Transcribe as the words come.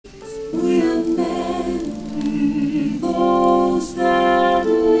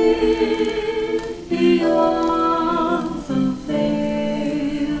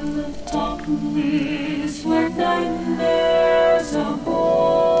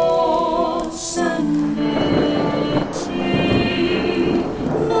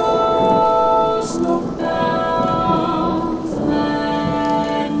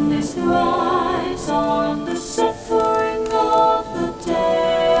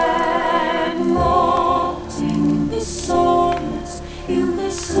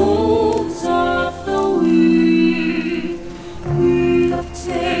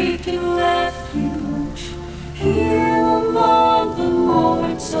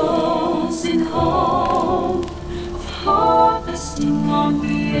in hope of harvesting on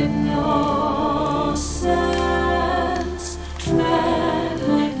the innocence. Tread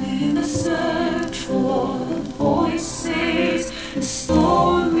lightly the search for the voices, the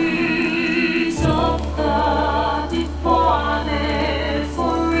stories of the departed.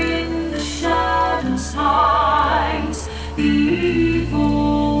 For in the shadows hides the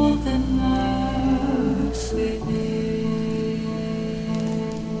evil that lurks within.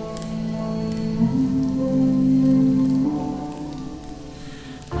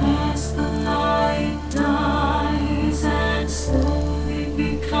 As the light dies and slowly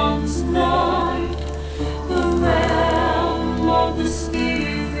becomes night, the realm of the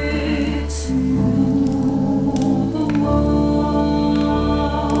spirits rule the world.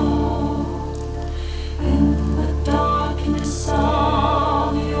 In the darkness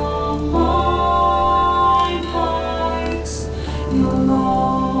of your mind hides your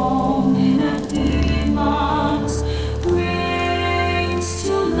own inner demons, brings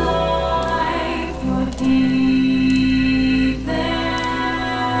to life your deepest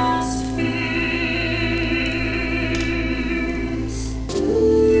fears. Do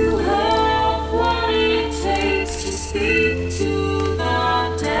you have what it takes to speak to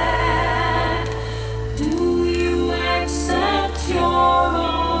the dead? Do you accept your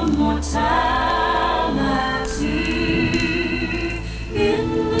own mortality?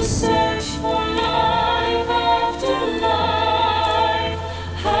 In the search for life after life,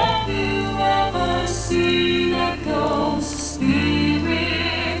 have you ever seen a ghost,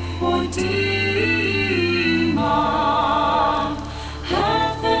 spirit, or demon?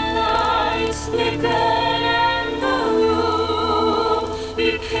 Have the lights flickered and the room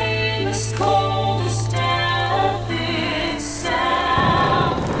became as cold as death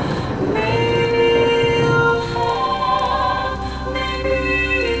itself? Maybe you have, maybe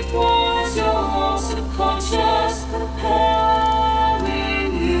it was your own subconscious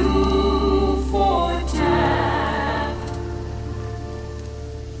preparing you for death.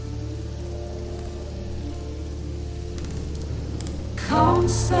 Come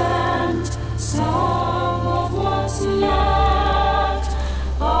spend some of what's left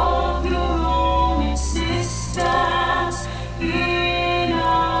of your own existence in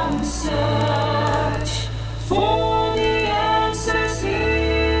our search for the answers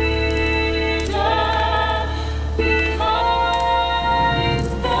hidden behind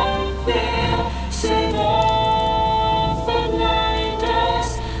the veil. Shake off the blinders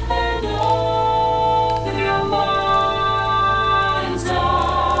and open your mind's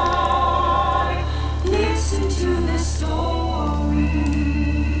eye. Listen to the story.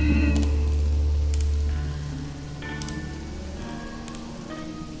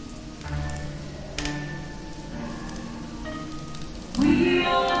 We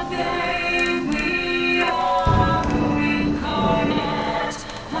are they, we are incarnate,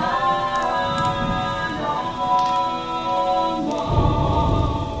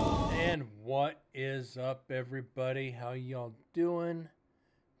 one. And what is up, everybody? How y'all doing?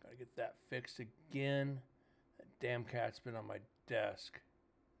 Gotta get that fixed again. That damn cat's been on my desk.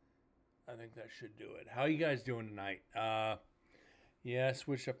 I think that should do it. How you guys doing tonight? Yeah,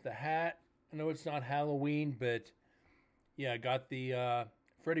 switch up the hat. I know it's not Halloween, but yeah, I got the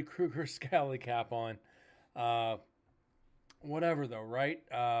Freddy Krueger Scally cap on. Whatever though, right?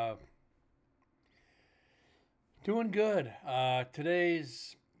 Doing good. Today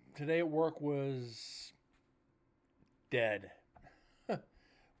at work was dead,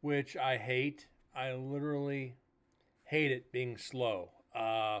 which I hate. I literally hate it being slow.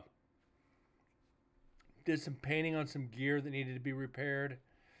 Did some painting on some gear that needed to be repaired.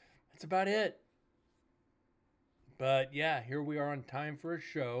 That's about it. But yeah, here we are on time for a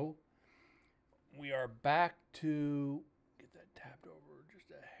show. We are back to get that tapped over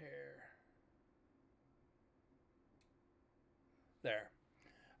just a hair. There.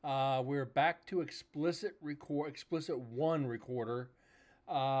 We're back to Explicit 1 recorder,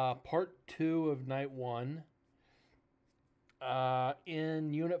 part 2 of night 1.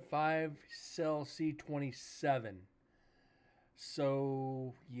 In Unit 5, Cell C27.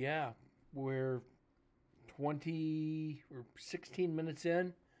 So, yeah, we're 16 minutes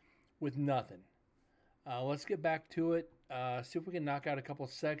in with nothing. Let's get back to it. See if we can knock out a couple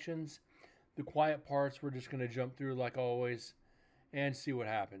sections. The quiet parts we're just going to jump through like always and see what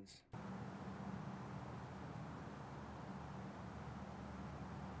happens.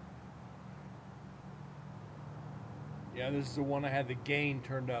 Yeah, this is the one I had the gain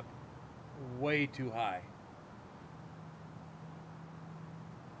turned up way too high.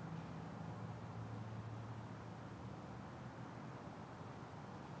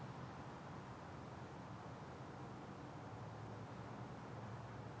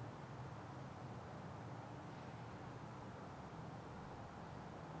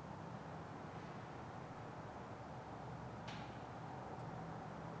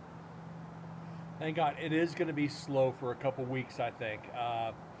 Thank God. It is going to be slow for a couple weeks, I think.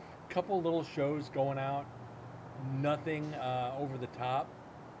 Couple little shows going out, nothing over the top.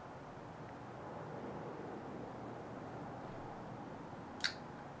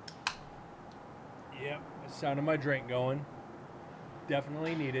 Yep, the sound of my drink going.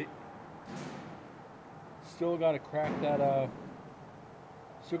 Definitely need it. Still got to crack that.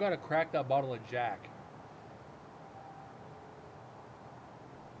 Still got to crack that bottle of Jack.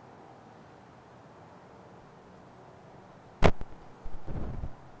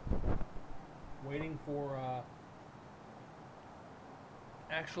 Waiting for.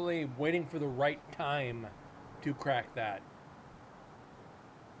 Actually, waiting for the right time to crack that.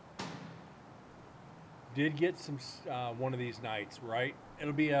 Did get some one of these nights, right?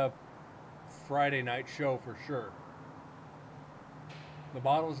 It'll be a Friday night show for sure. The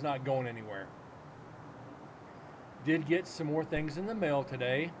bottle's not going anywhere. Did get some more things in the mail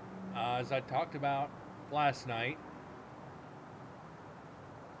today, as I talked about last night.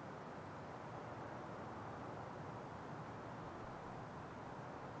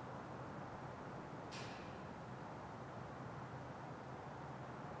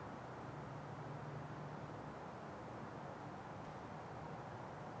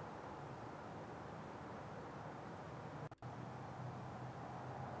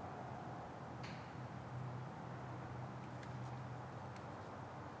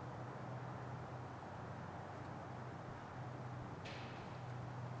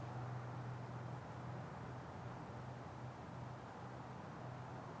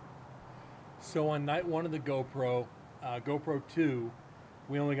 So on night one of the GoPro 2,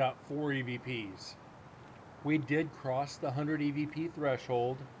 we only got 4 EVPs. We did cross the 100 EVP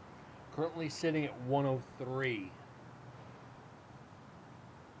threshold, currently sitting at 103.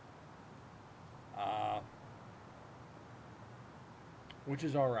 Which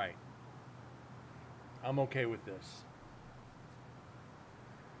is all right. I'm okay with this.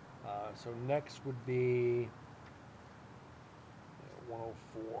 So next would be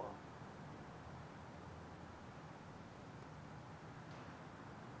 104.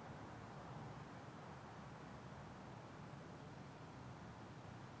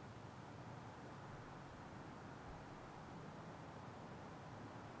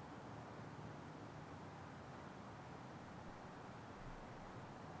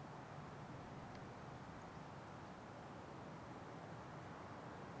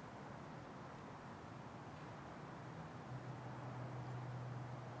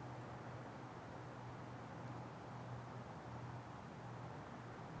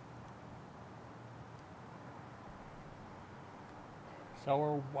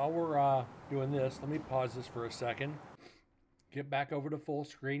 So while we're doing this, let me pause this for a second. Get back over to full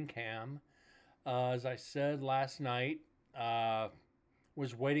screen cam. As I said last night,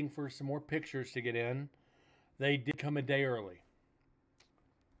 was waiting for some more pictures to get in. They did come a day early.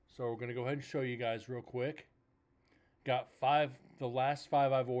 So we're going to go ahead and show you guys real quick. Got the last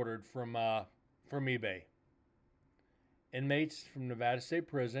 5 I've ordered from eBay. Inmates from Nevada State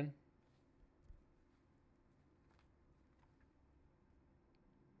Prison.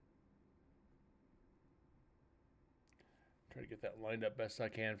 Try to get that lined up best I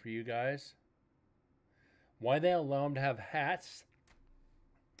can for you guys. Why they allow them to have hats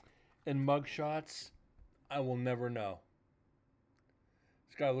and mug shots, I will never know.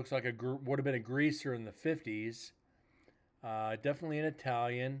 This guy looks like would have been a greaser in the 50s. Definitely an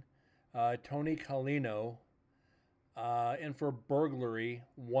Italian. Tony Colino. And for burglary,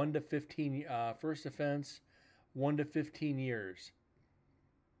 1 to 15. First offense, 1 to 15 years.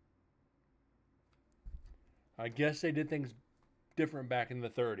 I guess they did things different back in the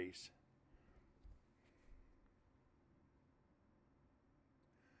 30s.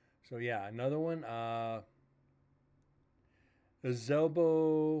 So yeah, another one.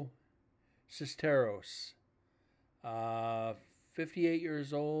 Azelbo Cisteros. 58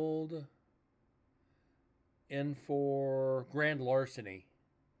 years old. In for grand larceny.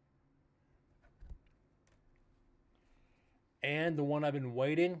 And the one I've been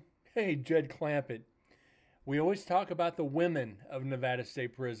waiting. Hey, Jed Clampett. We always talk about the women of Nevada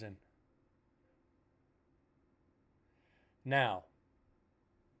State Prison. Now,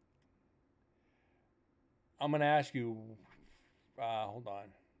 I'm going to ask you, hold on.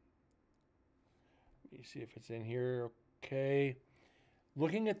 Let me see if it's in here. Okay.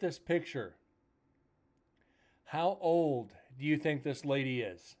 Looking at this picture, how old do you think this lady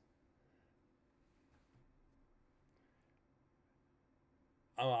is?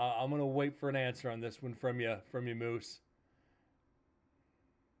 I'm going to wait for an answer on this one from you, Moose.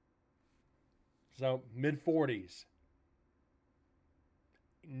 So, mid-40s.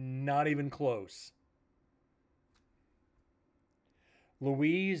 Not even close.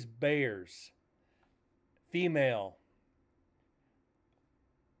 Louise Bayers, female,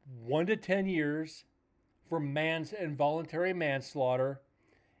 1 to 10 years for involuntary manslaughter,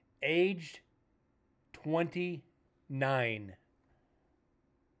 aged 29.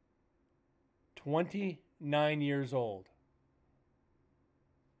 29 years old.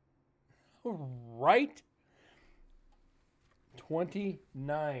 Right?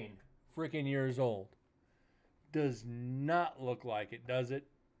 29 freaking years old. Does not look like it, does it?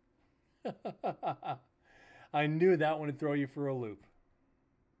 I knew that one would throw you for a loop.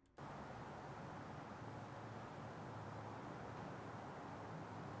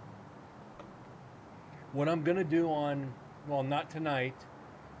 What I'm going to do well, not tonight,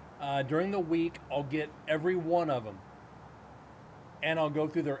 during the week, I'll get every one of them. And I'll go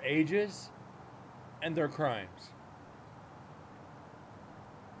through their ages and their crimes.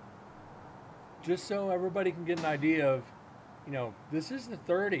 Just so everybody can get an idea of, this is the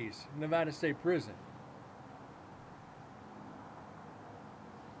 30s, Nevada State Prison.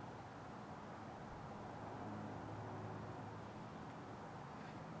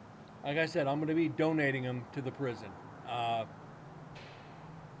 Like I said, I'm going to be donating them to the prison.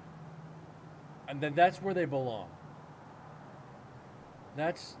 And then that's where they belong.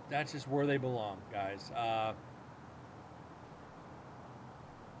 That's just where they belong, guys.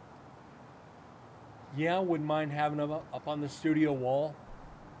 Yeah, wouldn't mind having them up on the studio wall.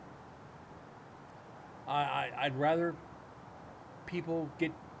 I'd rather people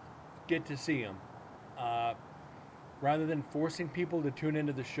get to see them. Rather than forcing people to tune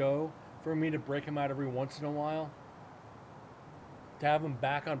into the show, for me to break them out every once in a while, to have them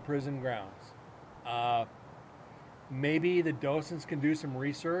back on prison grounds. Maybe the docents can do some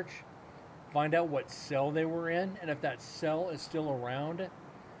research, find out what cell they were in, and if that cell is still around,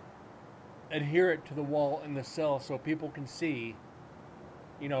 adhere it to the wall in the cell so people can see,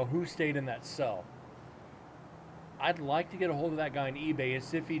 who stayed in that cell. I'd like to get a hold of that guy on eBay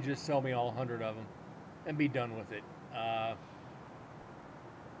as if he'd just sell me all 100 of them and be done with it.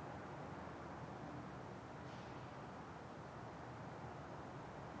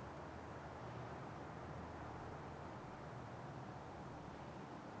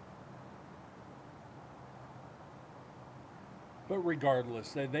 But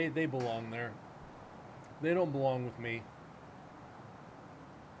regardless, they belong there. They don't belong with me.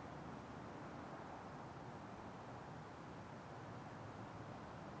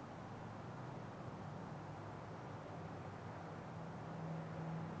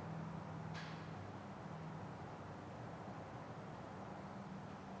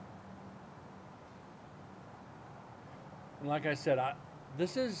 And like I said,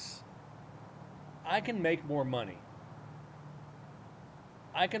 I can make more money.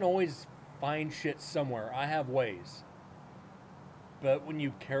 I can always find shit somewhere. I have ways. But when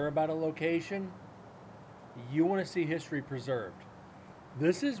you care about a location, you want to see history preserved.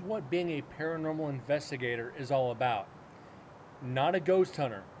 This is what being a paranormal investigator is all about. Not a ghost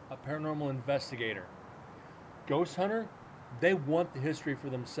hunter, a paranormal investigator. Ghost hunter, they want the history for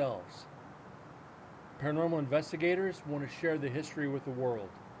themselves. Paranormal investigators want to share the history with the world.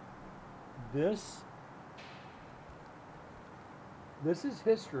 This is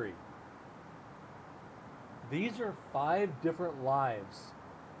history. These are 5 different lives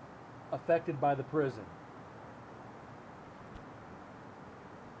affected by the prison.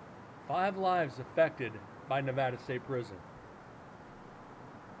 5 lives affected by Nevada State Prison.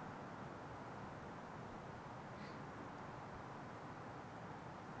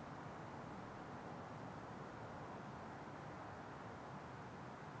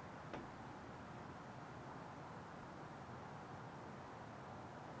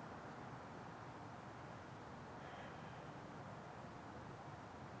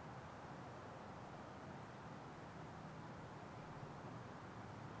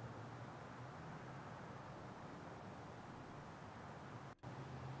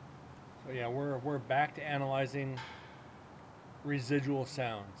 So yeah, we're back to analyzing residual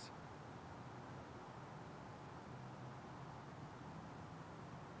sounds.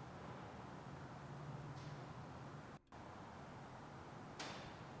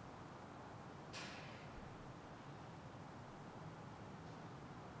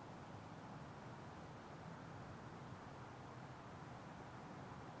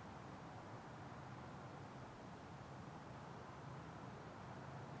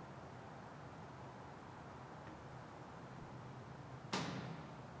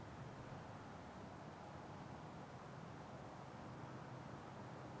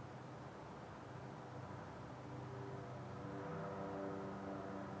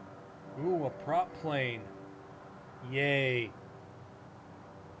 Ooh, a prop plane. Yay.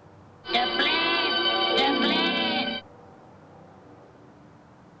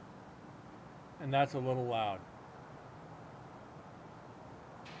 And that's a little loud.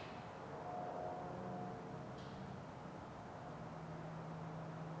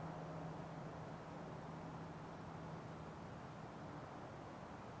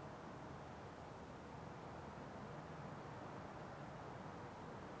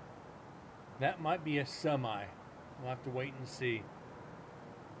 That might be a semi. We'll have to wait and see.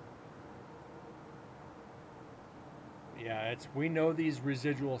 Yeah, we know these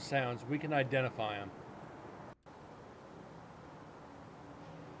residual sounds. We can identify them.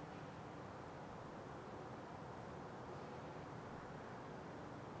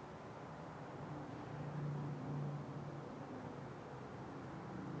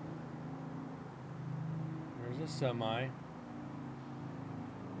 There's a semi.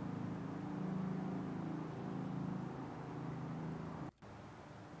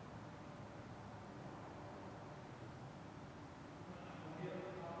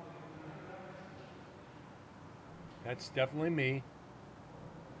 That's definitely me.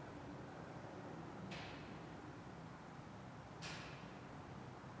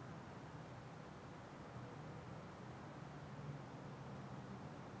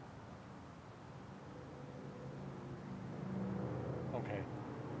 Okay.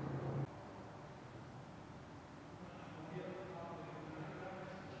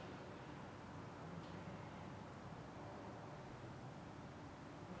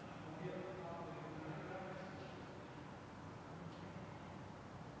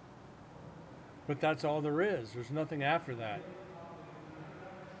 But that's all there is. There's nothing after that.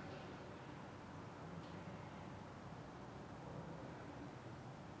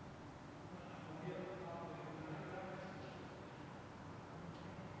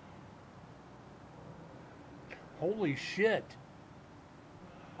 Holy shit.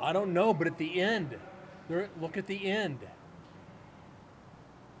 I don't know, but at the end, look at the end.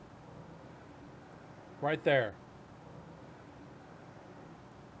 Right there.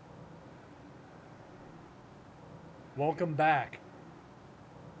 Welcome back.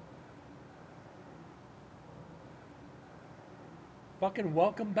 Fucking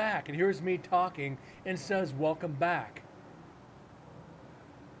welcome back. And here's me talking and says welcome back.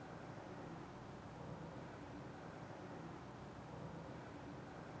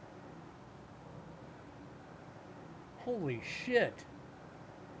 Holy shit.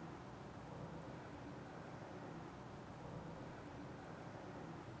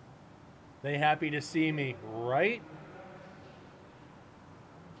 They happy to see me, right?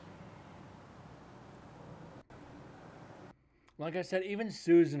 Like I said, even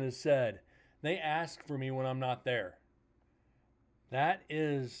Susan has said, they ask for me when I'm not there. That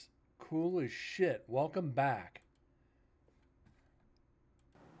is cool as shit. Welcome back.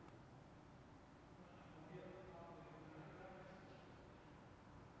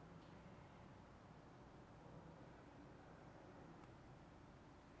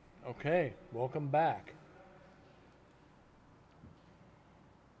 Okay, welcome back.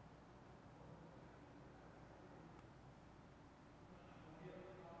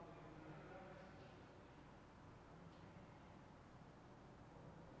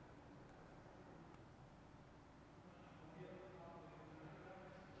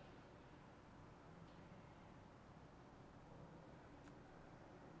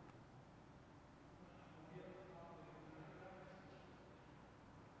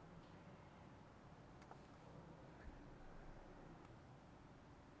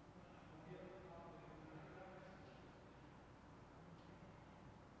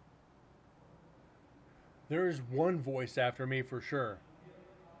 There's one voice after me for sure.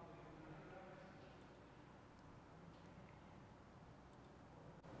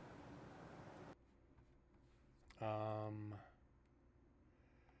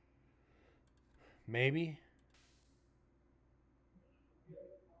 Maybe.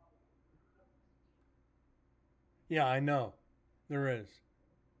 Yeah, I know. There is.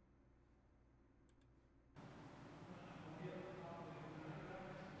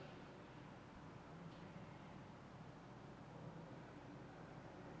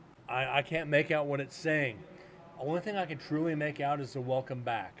 I can't make out what it's saying. Only thing I can truly make out is the welcome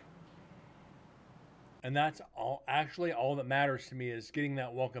back. And that's all actually all that matters to me is getting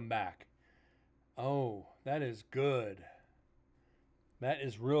that welcome back. Oh, that is good. That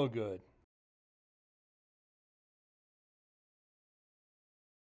is real good.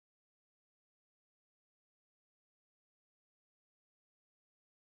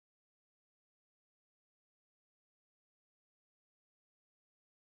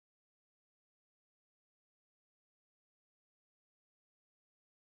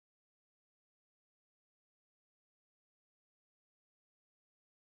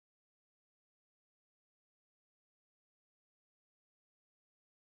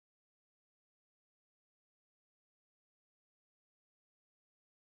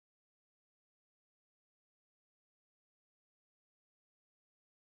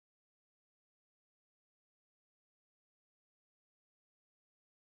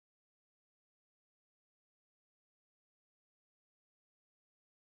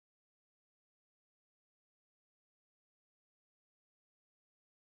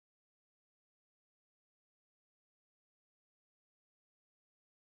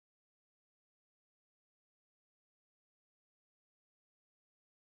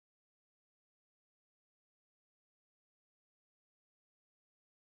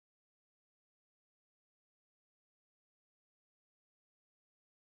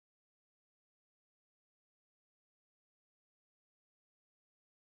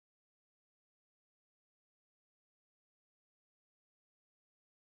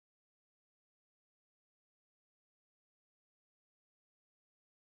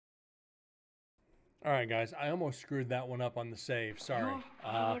 All right, guys, I almost screwed that one up on the save. Sorry.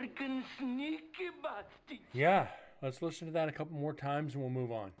 Fucking sneaky bastard. Yeah, let's listen to that a couple more times and we'll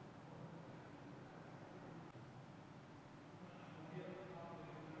move on.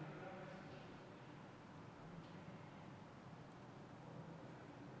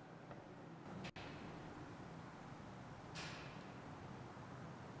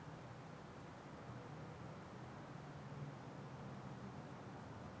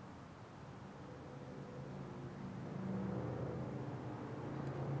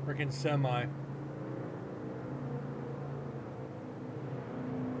 Freaking semi.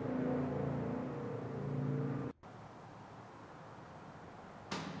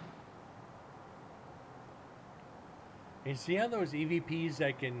 You see how those EVPs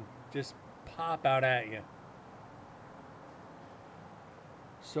that can just pop out at you?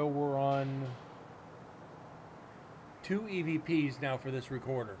 So we're on 2 EVPs now for this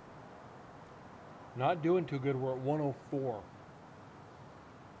recorder. Not doing too good. We're at 104.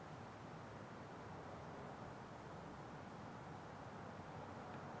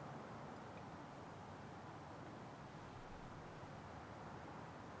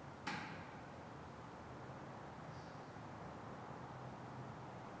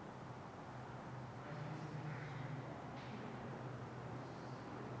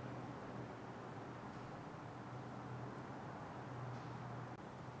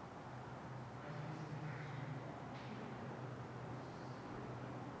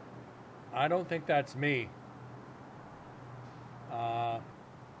 I don't think that's me.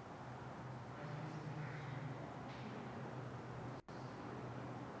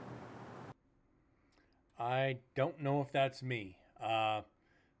 I don't know if that's me.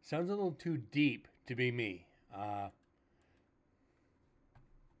 Sounds a little too deep to be me.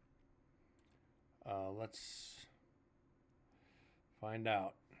 Let's find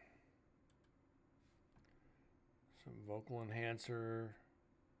out. Some vocal enhancer.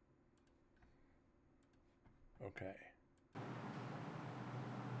 Okay.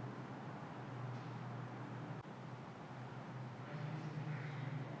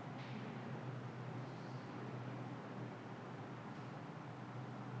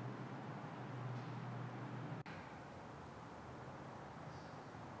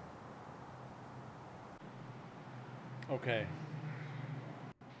 Okay.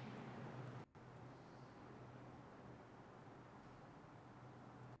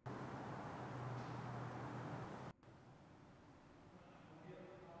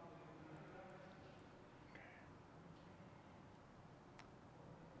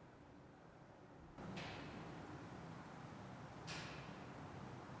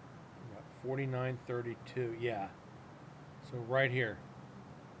 We got 4932. Yeah. So right here.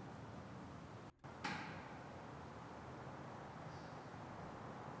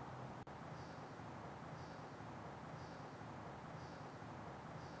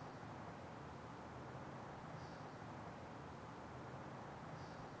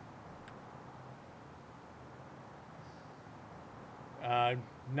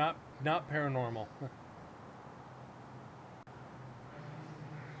 Not paranormal.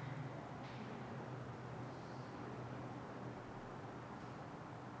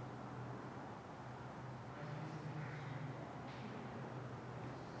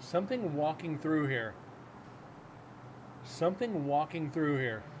 Something walking through here. Something walking through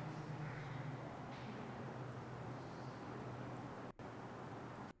here.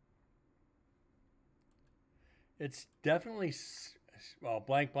 It's definitely, well,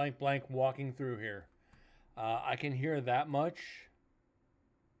 blank, blank, blank walking through here. I can hear that much.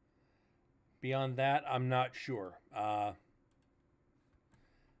 Beyond that, I'm not sure.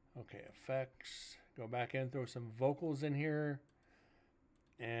 Okay, effects. Go back in, throw some vocals in here,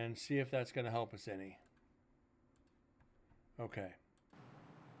 and see if that's going to help us any. Okay.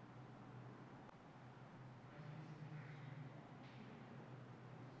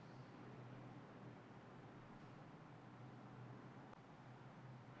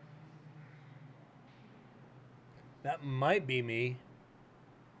 That might be me.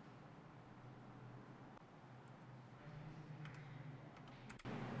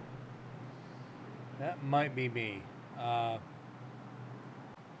 That might be me. Huh.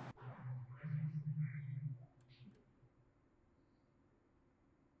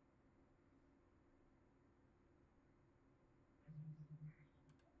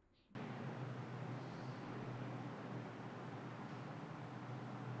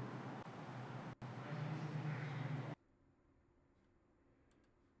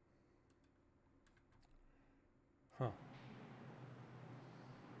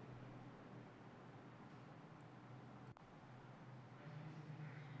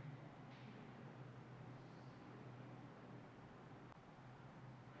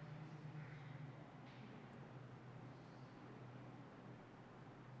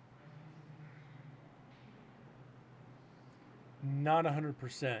 not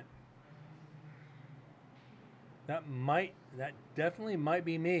 100%. That definitely might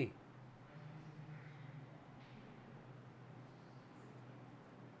be me.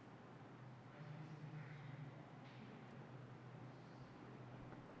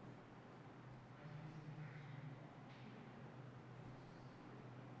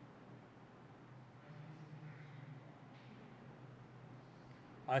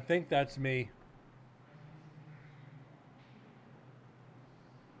 I think that's me.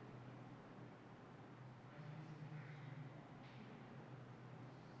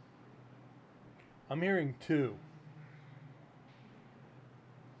 I'm hearing two.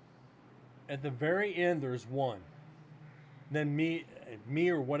 At the very end, there's one. Then me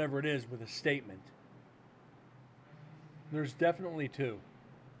or whatever it is with a statement. There's definitely two.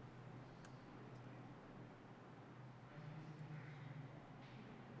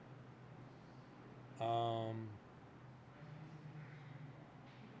 Um,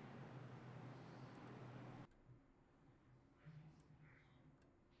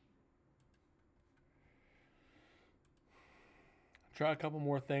 try a couple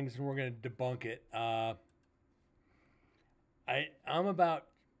more things and we're going to debunk it. I'm about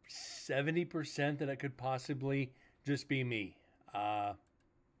 70% that it could possibly just be me.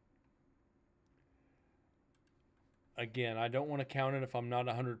 Again, I don't want to count it if I'm not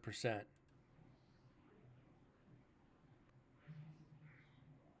 100%.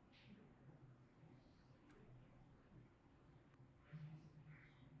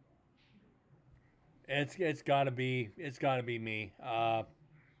 It's gotta be me.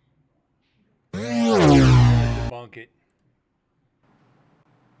 Debunk it.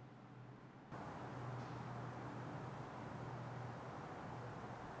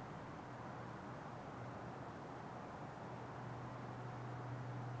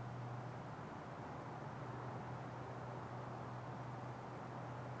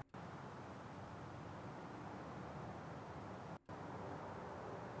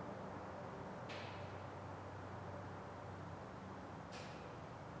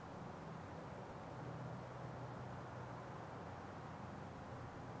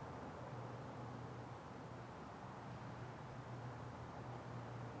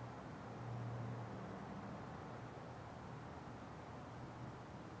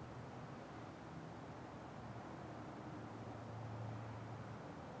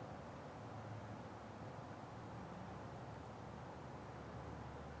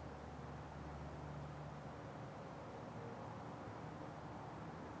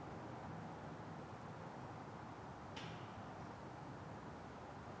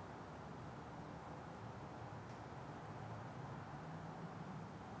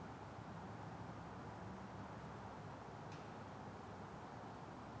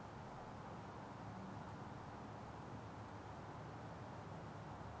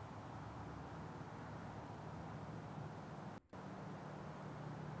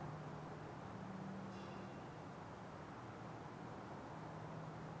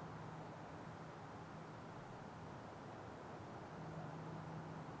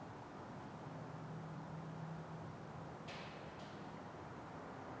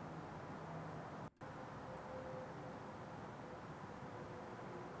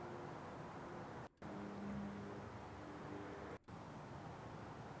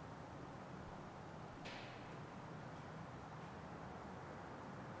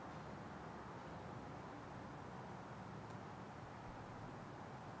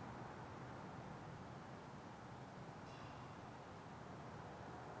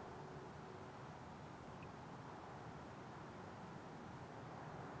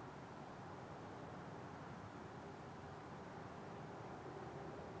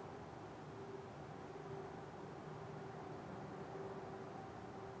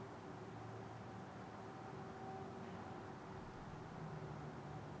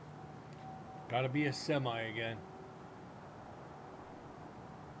 Gotta be a semi again.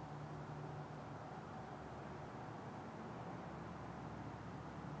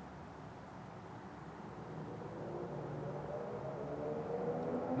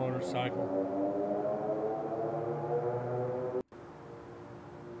 Motorcycle.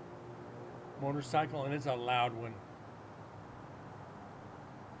 Motorcycle, and it's a loud one.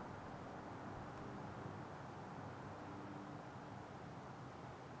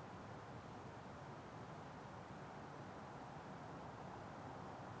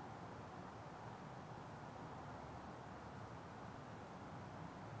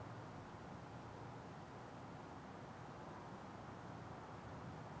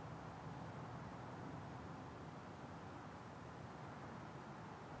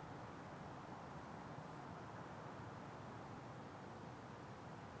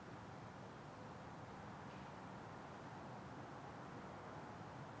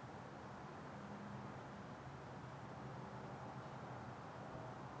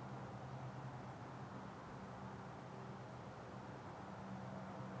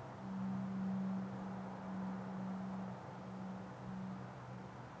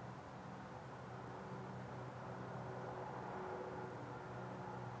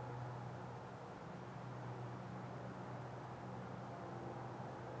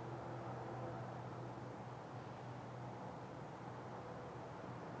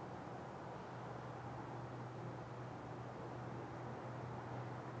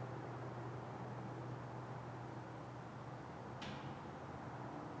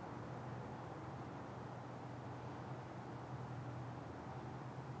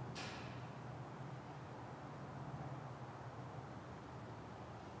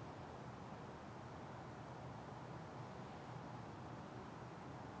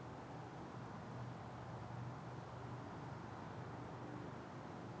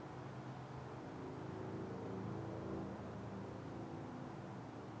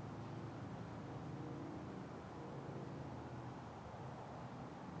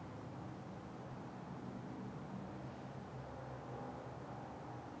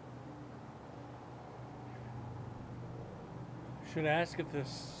 Should ask if the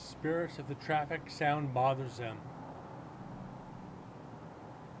spirits of the traffic sound bothers them.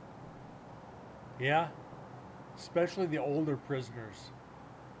 Yeah, especially the older prisoners.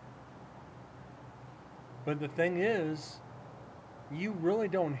 But the thing is, you really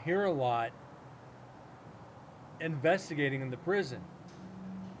don't hear a lot investigating in the prison.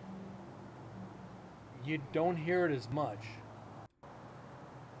 You don't hear it as much.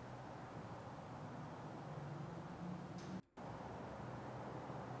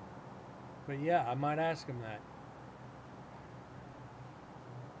 But yeah, I might ask him that.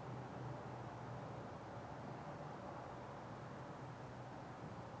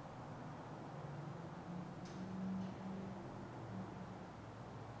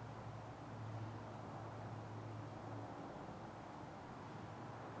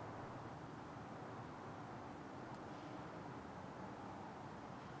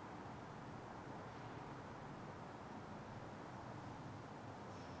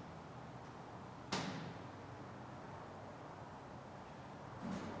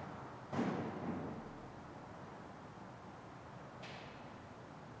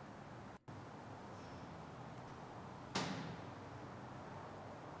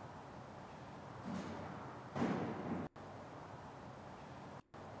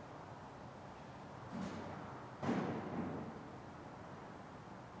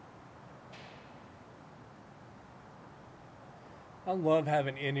 I love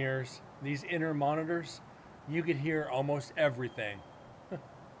having in-ears. These in-ear monitors, you could hear almost everything.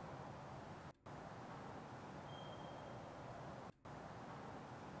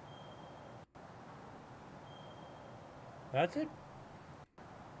 That's it.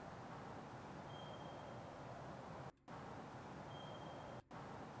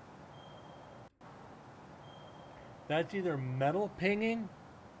 That's either metal pinging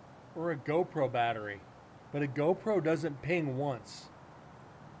or a GoPro battery. But a GoPro doesn't ping once.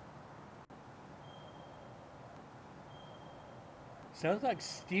 Sounds like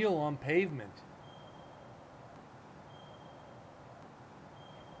steel on pavement.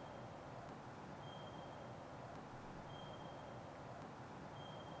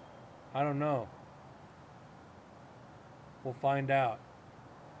 I don't know. We'll find out.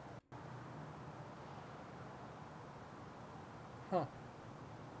 Huh.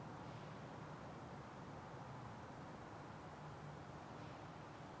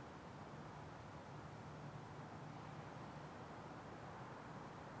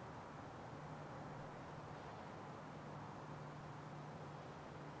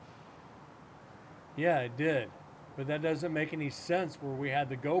 Yeah, it did. But that doesn't make any sense where we had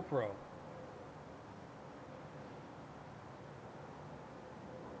the GoPro.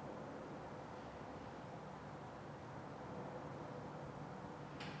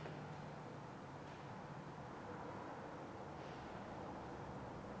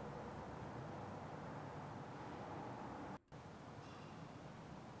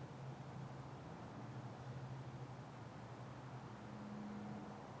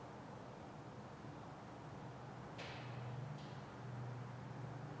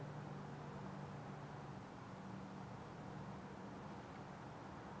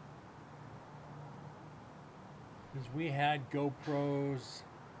 Because we had GoPros.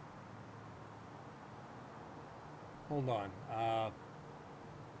 Hold on.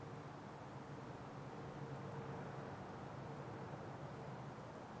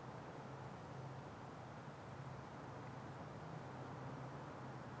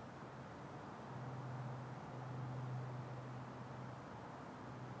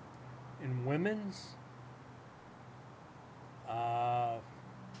 In women's,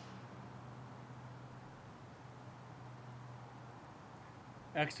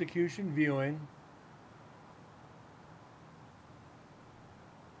 execution viewing.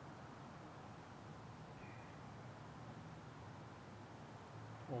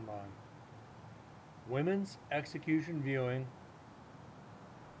 Hold on. Women's execution viewing.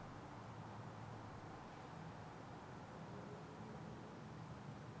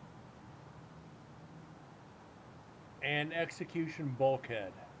 And execution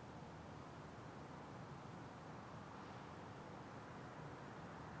bulkhead.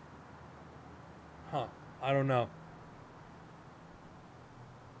 Huh. I don't know.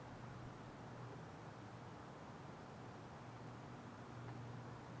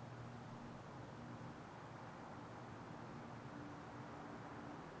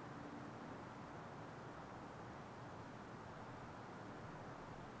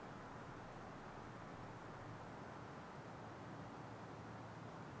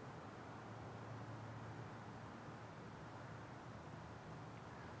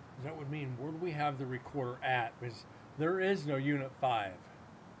 That would mean where do we have the recorder at? Because There is no Unit 5.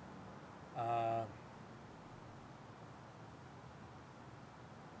 Uh,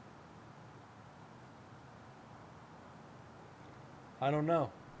 I don't know.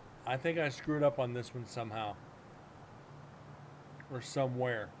 I think I screwed up on this one somehow. Or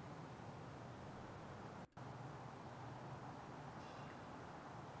somewhere.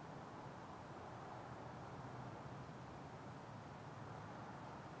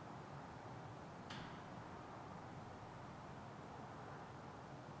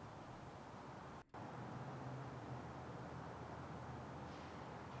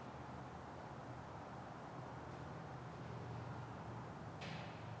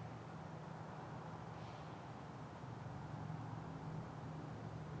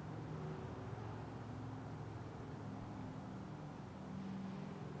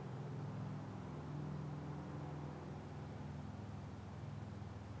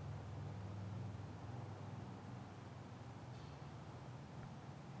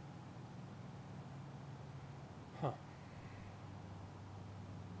 Huh.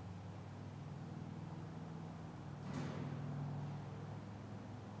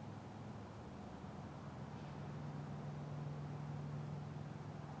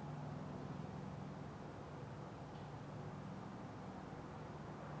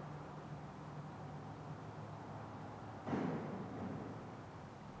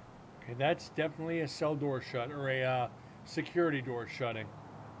 Okay, that's definitely a cell door shut or a security door shutting.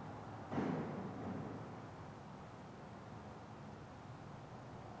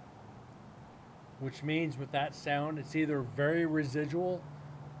 Which means with that sound, it's either very residual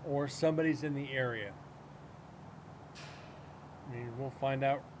or somebody's in the area. I mean, we'll find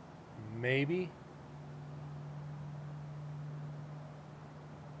out maybe.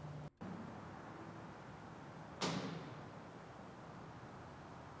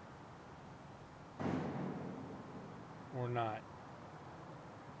 Or not.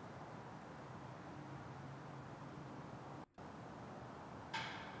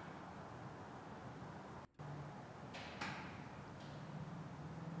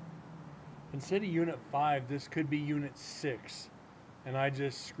 Instead of Unit 5, this could be Unit 6. And I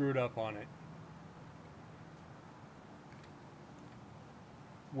just screwed up on it.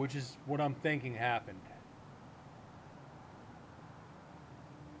 Which is what I'm thinking happened.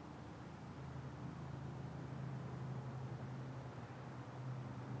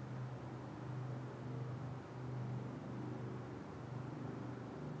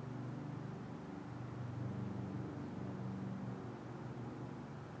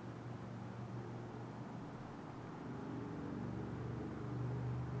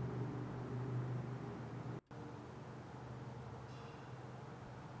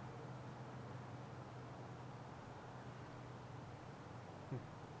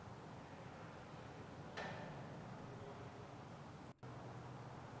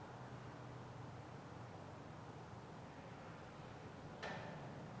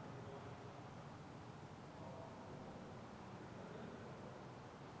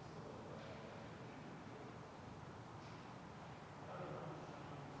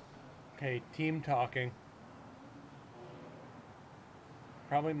 Okay, team talking.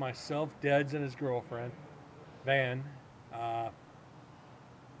 Probably myself, Deds, and his girlfriend, Van.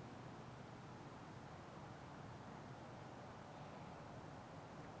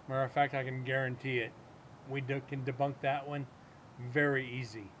 Matter of fact, I can guarantee it. We can debunk that one very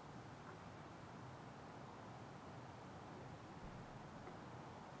easy.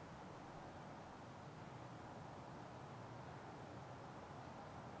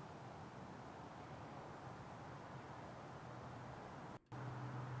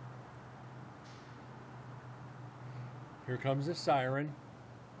 Here comes the siren.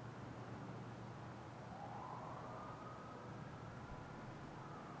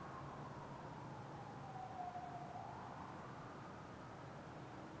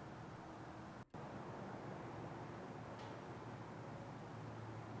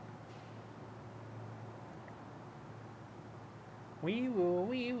 Wee woo,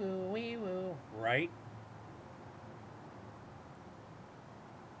 wee woo, wee woo. Right?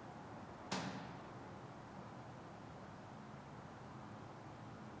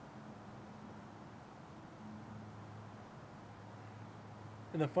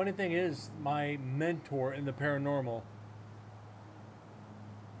 And the funny thing is, my mentor in the paranormal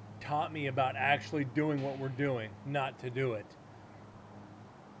taught me about actually doing what we're doing, not to do it.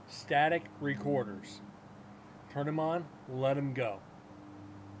 Static recorders. Turn them on, let them go.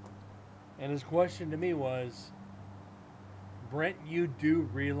 And his question to me was, Brent, you do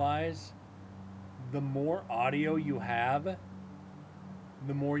realize the more audio you have,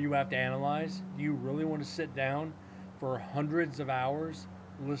 the more you have to analyze. Do you really want to sit down for hundreds of hours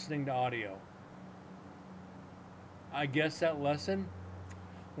listening to audio. I guess that lesson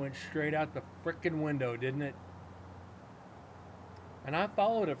went straight out the frickin' window, didn't it? And I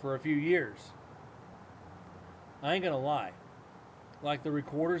followed it for a few years. I ain't gonna lie. Like the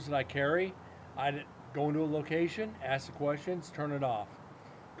recorders that I carry, I'd go into a location, ask the questions, turn it off.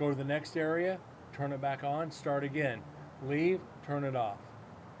 Go to the next area, turn it back on, start again. Leave, turn it off.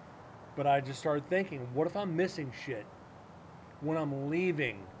 But I just started thinking, what if I'm missing shit? When I'm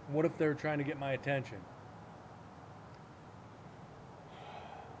leaving, what if they're trying to get my attention?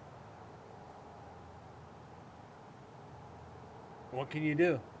 What can you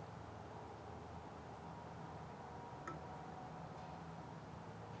do?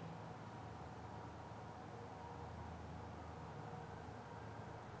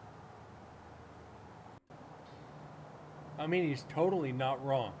 I mean, he's totally not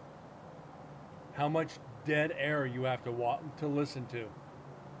wrong. How much dead air you have to listen to.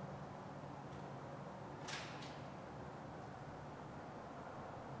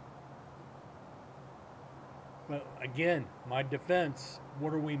 But again, my defense,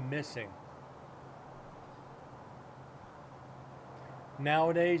 what are we missing?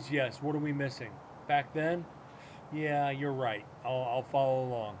 Nowadays, yes, what are we missing? Back then, yeah, you're right. I'll follow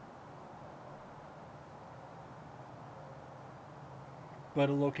along. But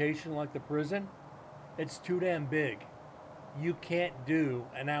a location like the prison, it's too damn big. You can't do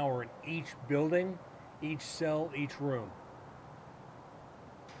an hour in each building, each cell, each room.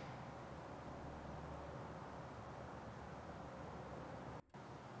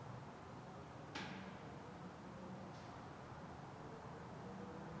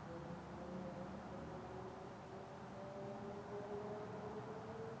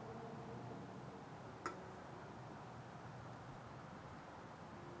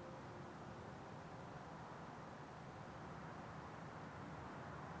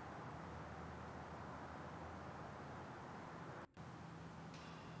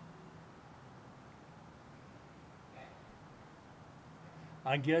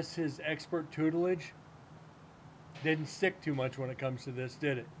 I guess his expert tutelage didn't stick too much when it comes to this,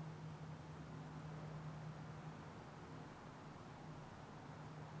 did it?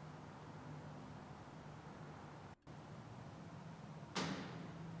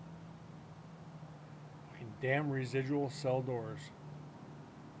 Fucking damn residual cell doors.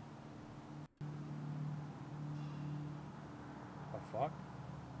 The fuck?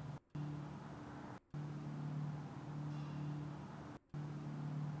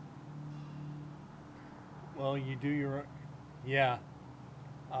 Well, you do your... Yeah.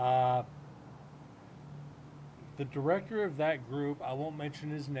 The director of that group, I won't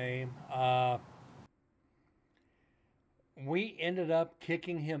mention his name, we ended up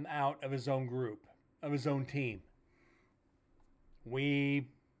kicking him out of his own group, of his own team. We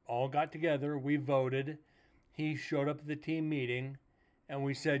all got together, we voted, he showed up at the team meeting, and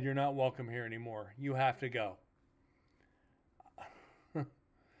we said, you're not welcome here anymore. You have to go.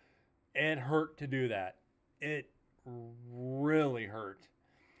 It hurt to do that. It really hurt.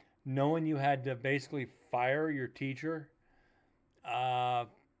 Knowing you had to basically fire your teacher, but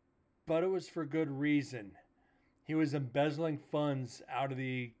it was for good reason. He was embezzling funds out of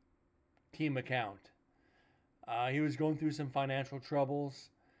the team account. He was going through some financial troubles,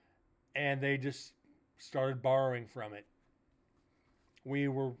 and they just started borrowing from it. We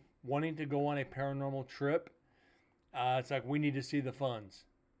were wanting to go on a paranormal trip. It's like, we need to see the funds.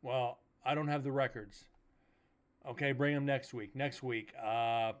 Well, I don't have the records. Okay, bring them next week. Next week,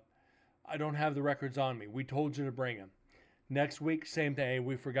 I don't have the records on me. We told you to bring them. Next week, same thing. Hey,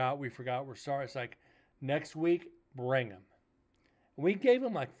 we forgot, we're sorry. It's like, next week, bring them. We gave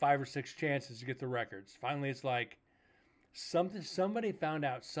them like 5 or 6 chances to get the records. Finally, it's like, somebody found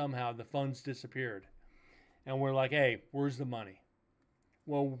out somehow the funds disappeared. And we're like, hey, where's the money?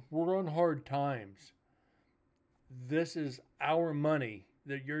 Well, we're on hard times. This is our money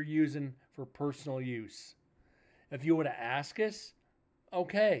that you're using for personal use. If you would have asked us,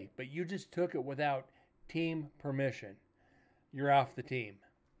 okay, but you just took it without team permission. You're off the team.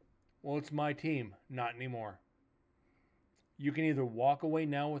 Well, it's my team, not anymore. You can either walk away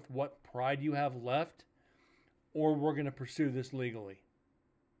now with what pride you have left, or we're going to pursue this legally.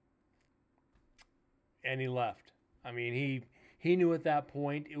 And he left. I mean, he knew at that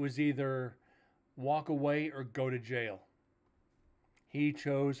point it was either walk away or go to jail. He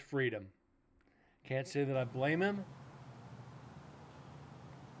chose freedom. Can't say that I blame him,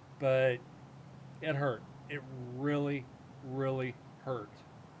 but it hurt. It really, really hurt.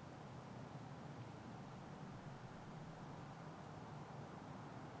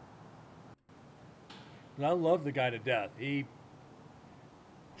 And I love the guy to death. He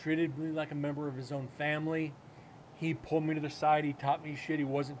treated me like a member of his own family. He pulled me to the side. He taught me shit he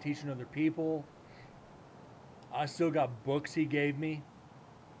wasn't teaching other people. I still got books he gave me.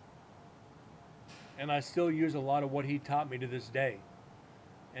 And I still use a lot of what he taught me to this day.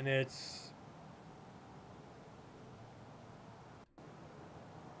 And it's...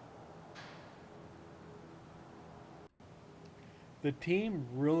 The team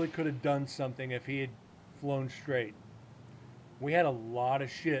really could have done something if he had flown straight. We had a lot of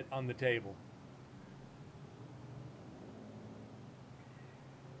shit on the table.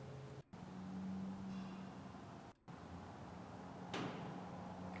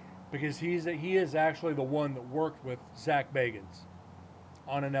 Because he is actually the one that worked with Zach Bagans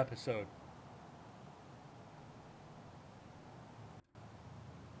on an episode.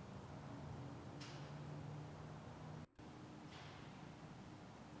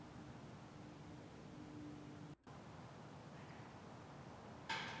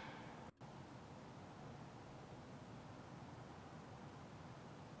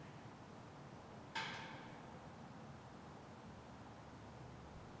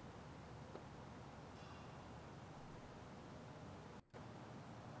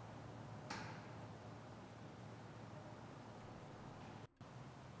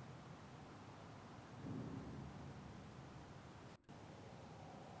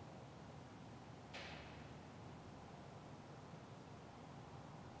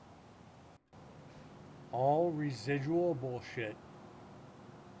 All residual bullshit.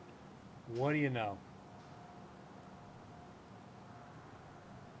 What do you know?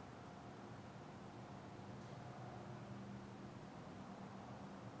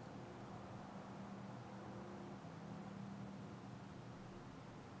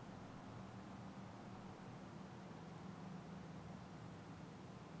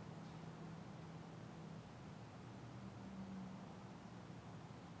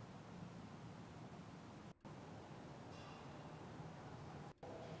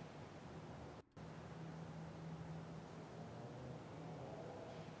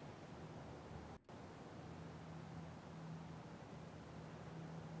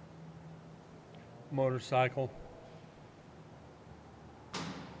 Motorcycle.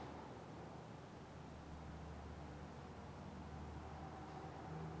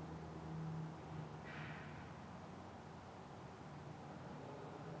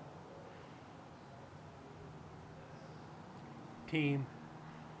 Team.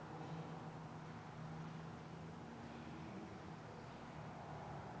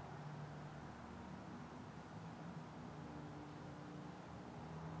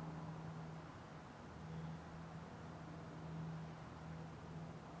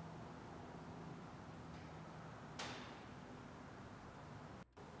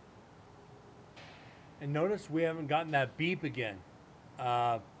 And notice we haven't gotten that beep again.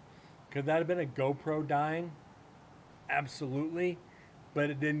 Could that have been a GoPro dying? Absolutely.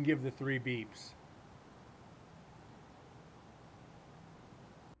 But it didn't give the 3 beeps.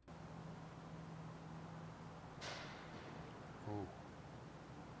 Ooh.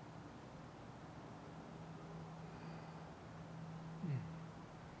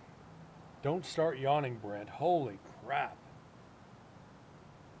 Don't start yawning, Brent. Holy crap.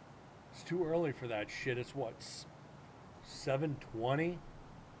 It's too early for that shit. It's what, 7:20?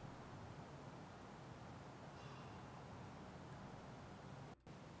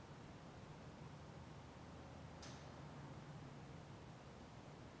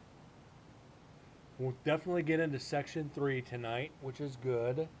 We'll definitely get into section 3 tonight, which is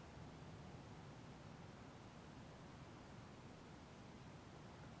good.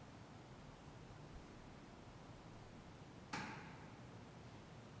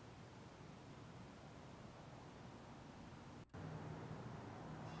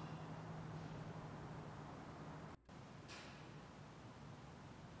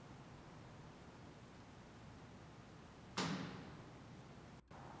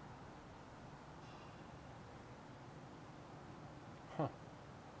 Huh.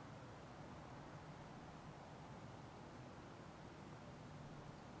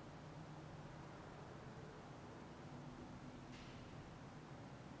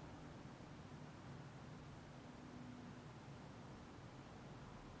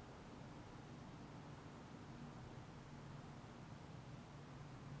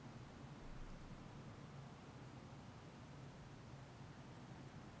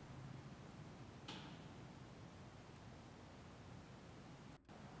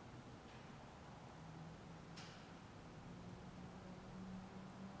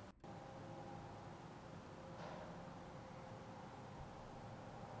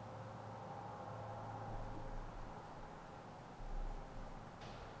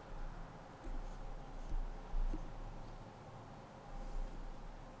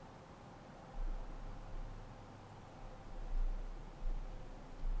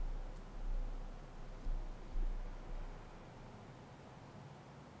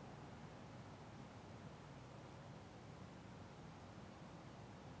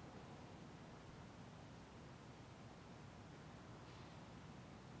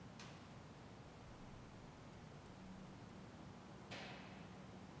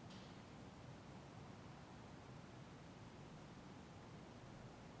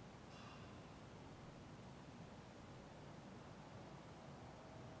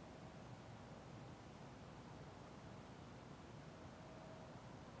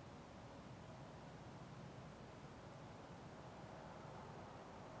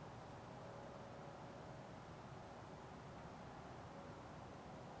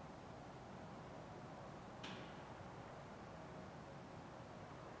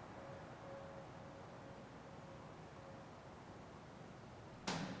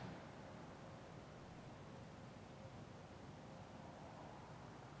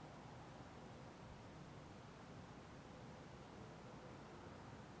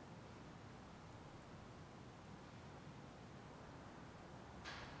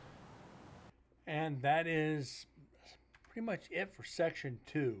 And that is pretty much it for section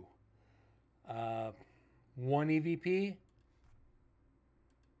 2. One EVP,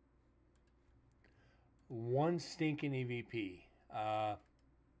 one stinking EVP. Go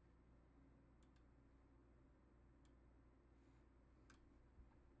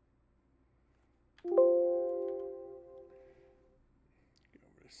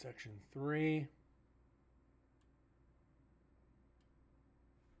over to section 3.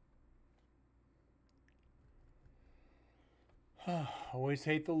 Always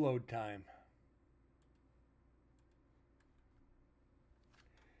hate the load time.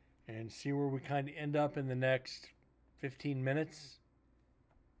 And see where we kind of end up in the next 15 minutes.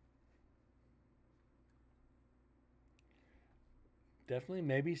 Definitely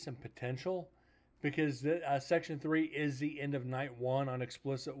maybe some potential, because section 3 is the end of night 1 on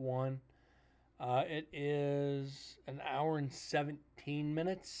Explicit 1. It is an hour and 17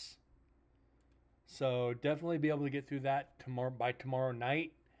 minutes. So definitely be able to get through that by tomorrow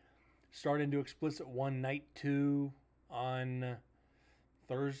night. Start into Explicit 1 night 2 on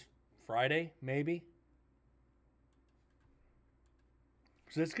Friday, maybe.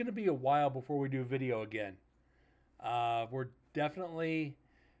 So it's going to be a while before we do video again. We're definitely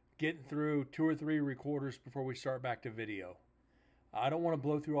getting through 2 or 3 recorders before we start back to video. I don't want to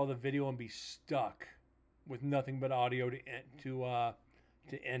blow through all the video and be stuck with nothing but audio to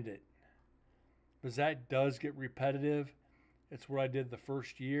end it. Because that does get repetitive. It's what I did the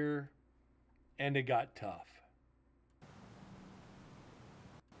first year, and it got tough.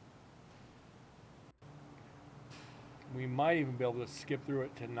 We might even be able to skip through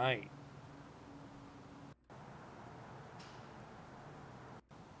it tonight.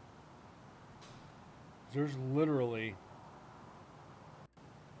 There's literally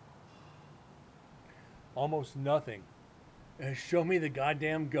almost nothing. Show me the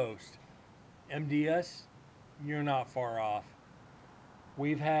goddamn ghost. MDS, you're not far off.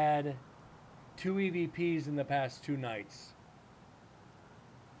 We've had 2 EVPs in the past 2 nights.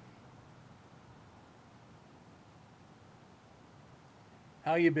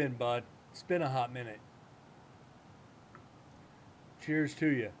 How you been, bud? It's been a hot minute. Cheers to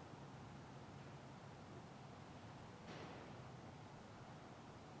you.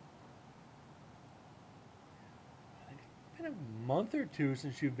 It's been a month or 2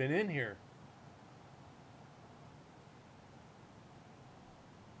 since you've been in here.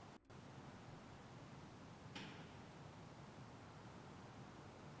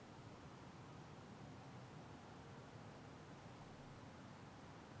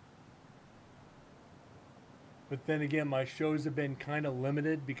 But then again, my shows have been kind of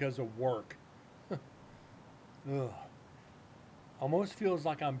limited because of work. Ugh. Almost feels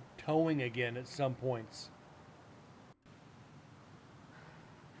like I'm towing again at some points.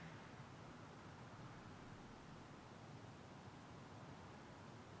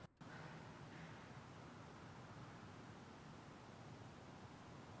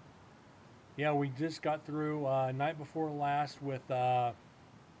 Yeah, we just got through night before last with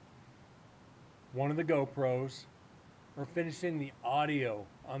one of the GoPros. We're finishing the audio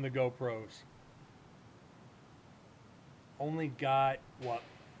on the GoPros. Only got what,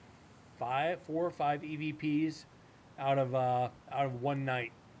 4 or 5 EVPs out of one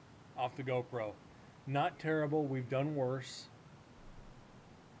night off the GoPro. Not terrible. We've done worse.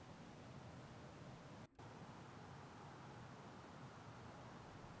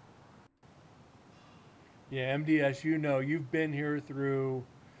 Yeah, MDS, you know, you've been here through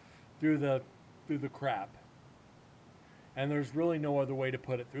the crap. And there's really no other way to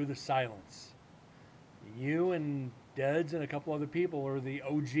put it, through the silence. You and Deads and a couple other people are the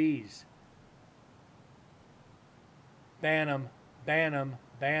OGs. Ban them, ban them,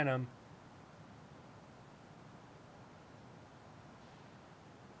 ban them.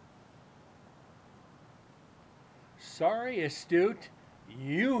 Sorry, Astute,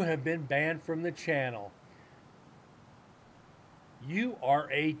 you have been banned from the channel. You are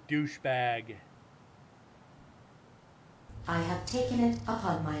a douchebag. I have taken it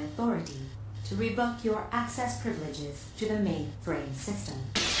upon my authority to revoke your access privileges to the mainframe system.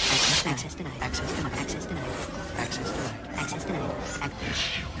 Access denied. Access denied. Access denied. Access denied. Access denied.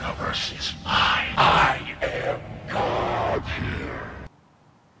 This universe is mine. I am God here.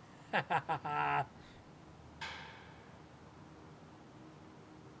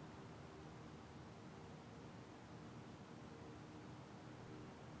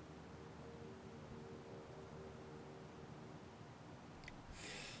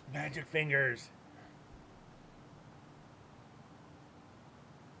 Magic fingers.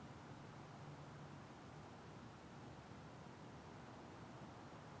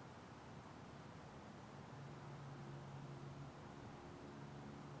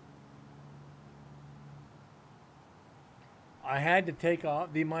 I had to take off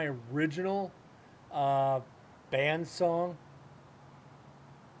my original band song.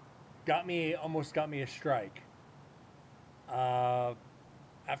 Almost got me a strike.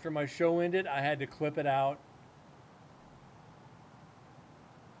 After my show ended, I had to clip it out.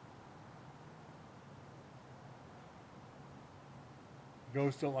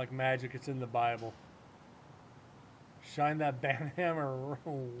 Ghosts don't like magic, it's in the Bible. Shine that band hammer,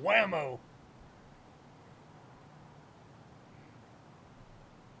 whammo!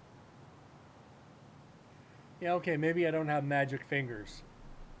 Yeah, okay, maybe I don't have magic fingers.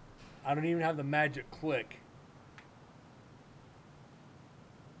 I don't even have the magic click.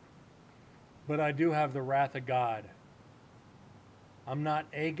 But I do have the wrath of God. I'm not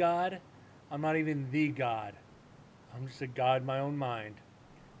a God. I'm not even the God. I'm just a God in my own mind.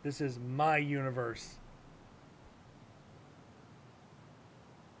 This is my universe.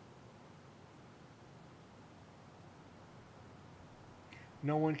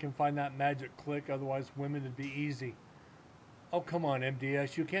 No one can find that magic click, otherwise women would be easy. Oh, come on,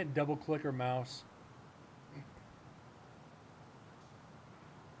 MDS. You can't double click her mouse.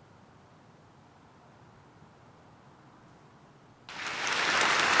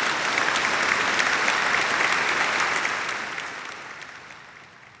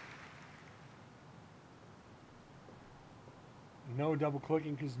 No double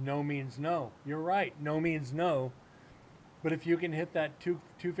clicking because no means no. You're right. No means no. But if you can hit that two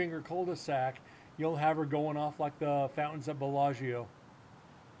finger cul-de-sac, you'll have her going off like the fountains at Bellagio.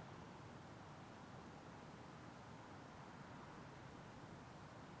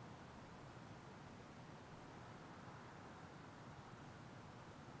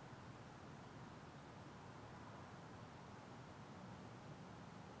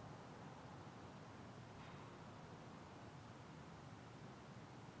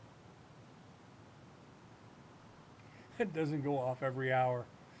 It doesn't go off every hour.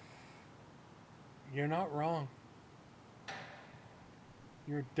 You're not wrong.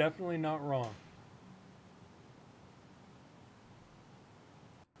 You're definitely not wrong.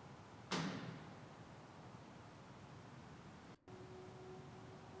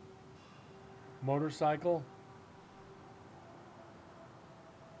 Motorcycle.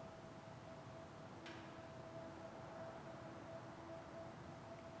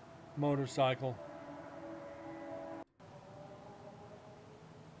 Motorcycle.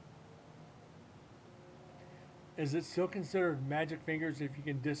 Is it still considered magic fingers if you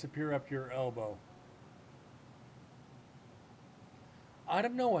can disappear up your elbow? I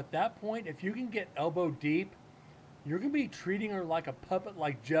don't know. At that point, if you can get elbow deep, you're going to be treating her like a puppet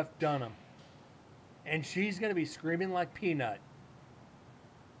like Jeff Dunham. And she's going to be screaming like Peanut.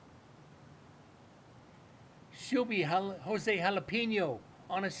 She'll be Jose Jalapeno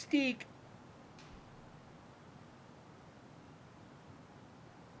on a stick.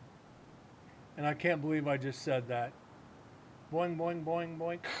 And I can't believe I just said that. Boing, boing, boing,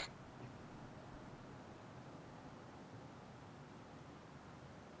 boing.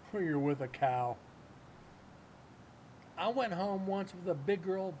 Or you're with a cow. I went home once with a big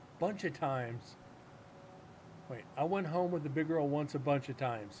girl a bunch of times. Wait, I went home with the big girl once a bunch of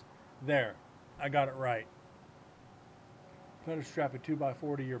times. There, I got it right. Better strap a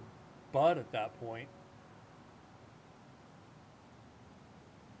 2x4 to your butt at that point.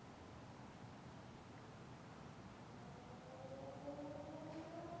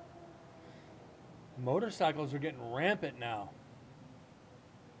 Motorcycles are getting rampant now.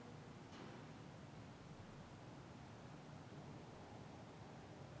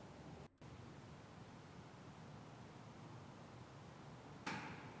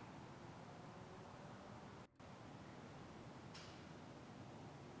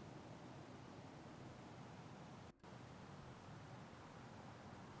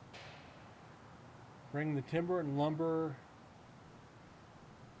 Bring the timber and lumber.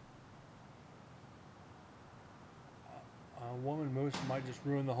 A woman moose might just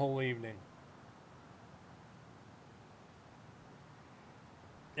ruin the whole evening.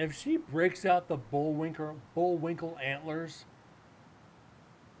 If she breaks out the bullwinkle antlers,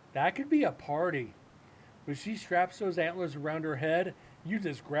 that could be a party. But she straps those antlers around her head, you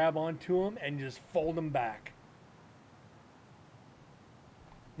just grab onto them and just fold them back.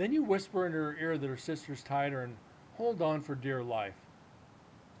 Then you whisper in her ear that her sister's tied her and hold on for dear life.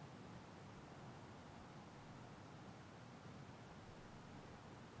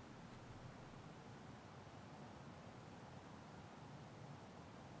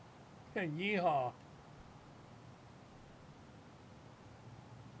 And yeehaw.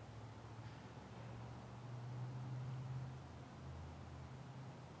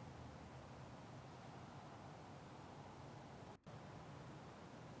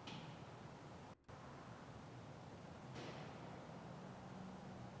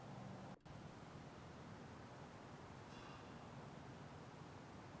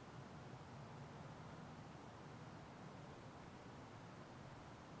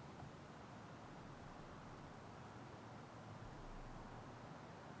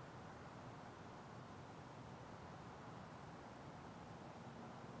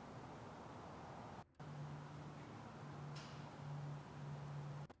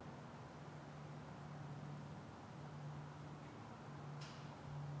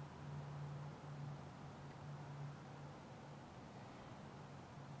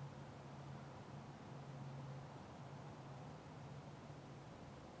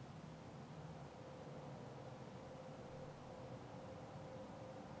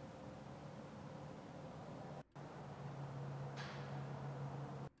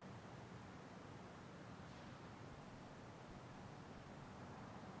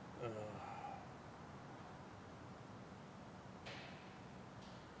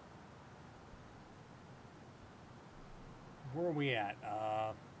 where are we at?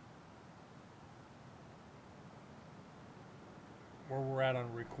 Where we're at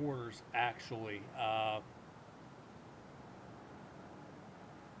on recorders, actually.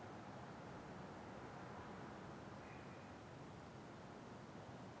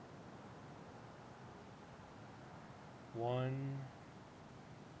 One,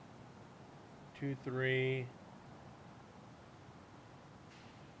 two, three.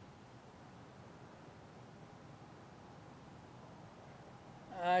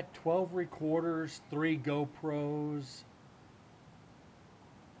 12 recorders, 3 GoPros.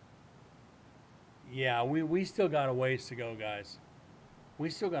 Yeah, we still got a ways to go, guys. We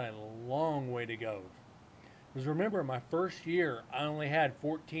still got a long way to go. Because remember, my first year, I only had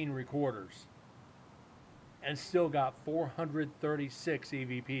 14 recorders. And still got 436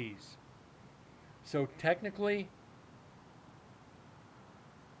 EVPs. So technically,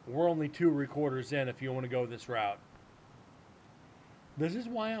 we're only 2 recorders in if you want to go this route. This is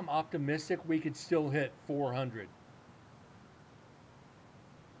why I'm optimistic we could still hit 400.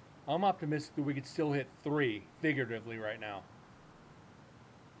 I'm optimistic that we could still hit 3, figuratively, right now.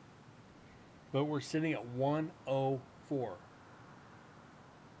 But we're sitting at 104.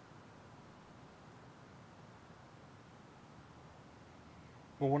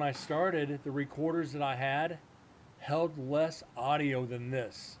 But when I started, the recorders that I had held less audio than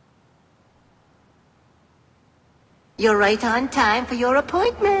this. You're right on time for your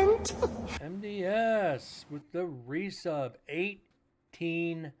appointment. MDS with the resub,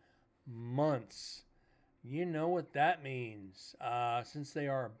 18 months. You know what that means. Since they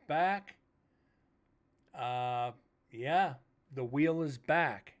are back, yeah, the wheel is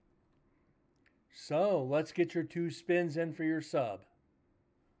back. So let's get your 2 spins in for your sub.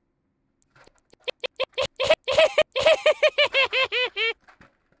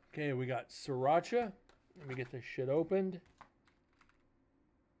 Okay, we got Sriracha. Let me get this shit opened.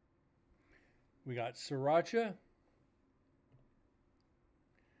 We got Sriracha.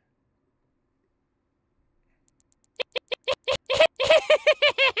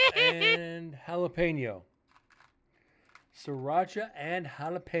 And jalapeno. Sriracha and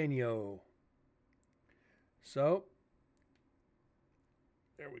jalapeno. So,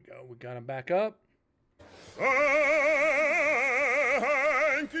 there we go. We got them back up.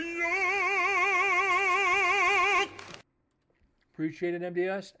 Thank you. Appreciate it,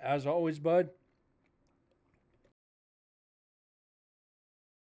 MDS. As always, bud.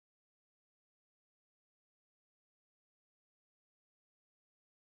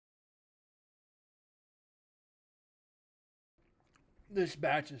 This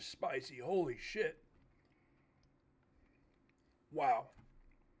batch is spicy. Holy shit. Wow.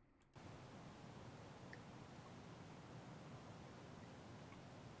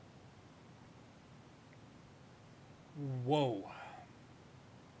 Whoa.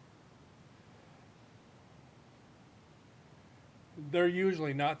 They're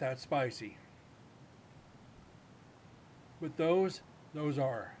usually not that spicy. But those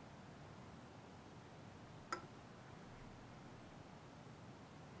are.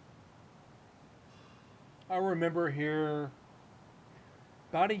 I remember here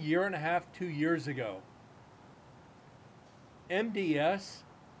about a year and a half, 2 years ago, MDS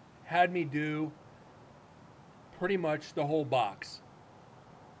had me do pretty much the whole box.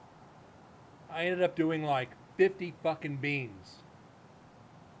 I ended up doing like 50 fucking beans.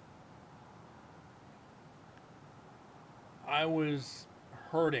 I was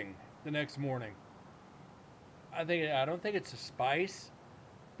hurting the next morning. I don't think it's the spice,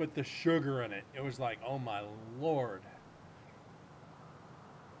 but the sugar in it. It was like, oh my Lord.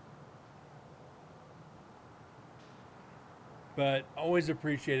 But always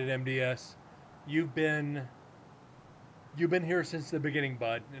appreciated, MDS. You've been here since the beginning,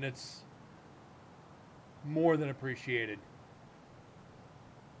 bud, and it's more than appreciated.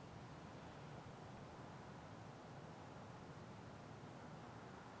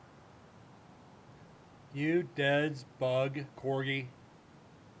 You, Deads, Bug, Corgi.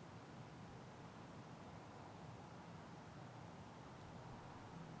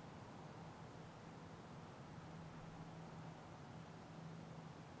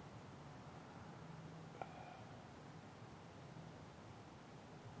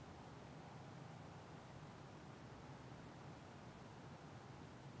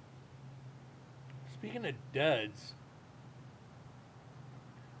 Speaking of duds,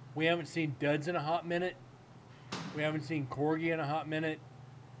 we haven't seen duds in a hot minute. We haven't seen Corgi in a hot minute.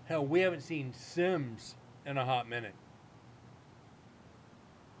 Hell, we haven't seen Sims in a hot minute.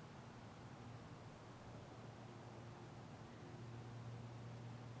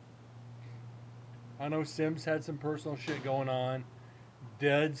 I know Sims had some personal shit going on.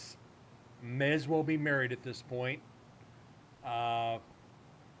 Duds may as well be married at this point. And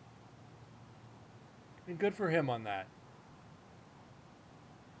good for him on that.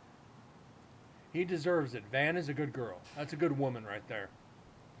 He deserves it. Van is a good girl. That's a good woman right there.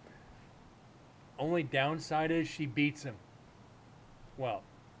 Only downside is she beats him. Well,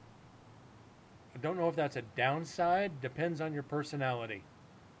 I don't know if that's a downside. Depends on your personality.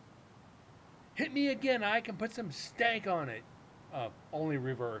 Hit me again. I can put some stank on it. Only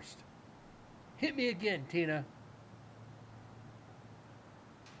reversed. Hit me again, Tina.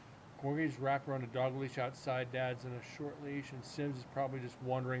 Corgi's wrapped around a dog leash outside. Dad's in a short leash, and Sims is probably just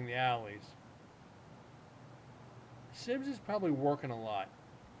wandering the alleys. Sims is probably working a lot.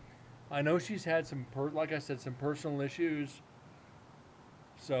 I know she's had some, like I said, some personal issues.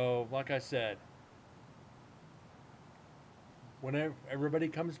 So, like I said, whenever everybody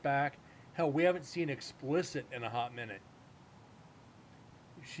comes back, hell, we haven't seen Explicit in a hot minute.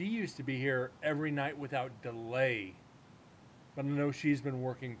 She used to be here every night without delay. But I know she's been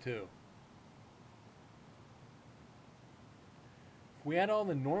working too. If we had all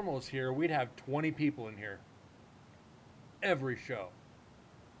the normals here, we'd have 20 people in here. Every show.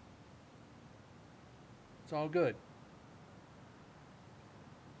 It's all good.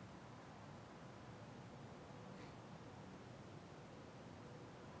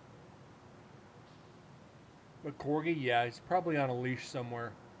 But Corgi, yeah, he's probably on a leash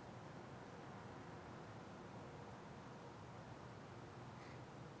somewhere.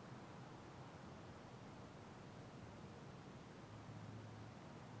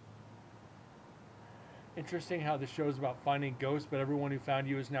 Interesting how the show's about finding ghosts, but everyone who found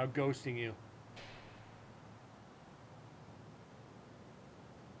you is now ghosting you.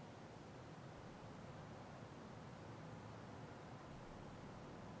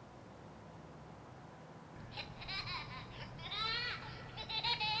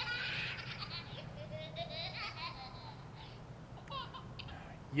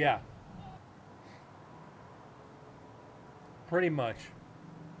 Yeah. Pretty much.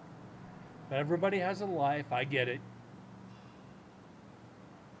 But everybody has a life. I get it.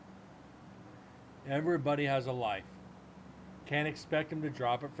 Everybody has a life. Can't expect them to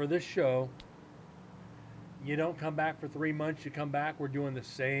drop it for this show. You don't come back for 3 months. You come back, we're doing the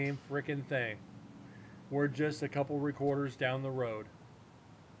same freaking thing. We're just a couple recorders down the road.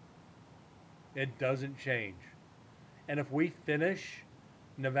 It doesn't change. And if we finish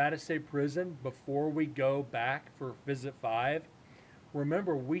Nevada State Prison before we go back for Visit 5,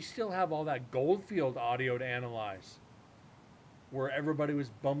 remember, we still have all that Goldfield audio to analyze, where everybody was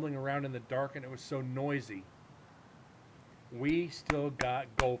bumbling around in the dark and it was so noisy. We still got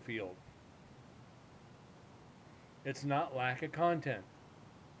Goldfield. It's not lack of content.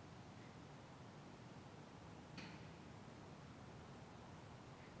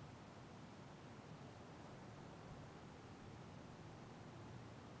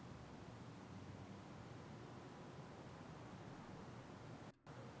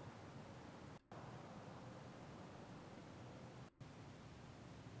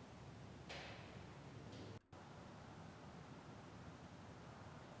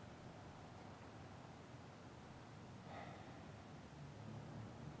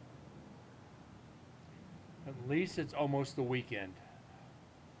 At least it's almost the weekend.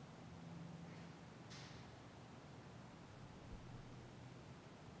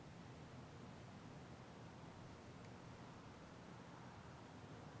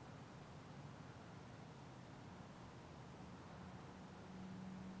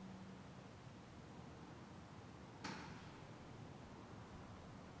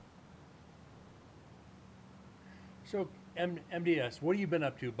 So, MDS, what have you been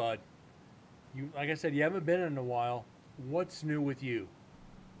up to, bud? You, like I said, you haven't been in a while. What's new with you?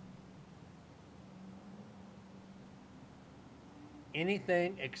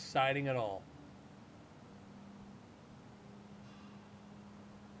 Anything exciting at all?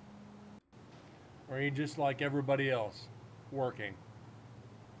 Or are you just like everybody else, working?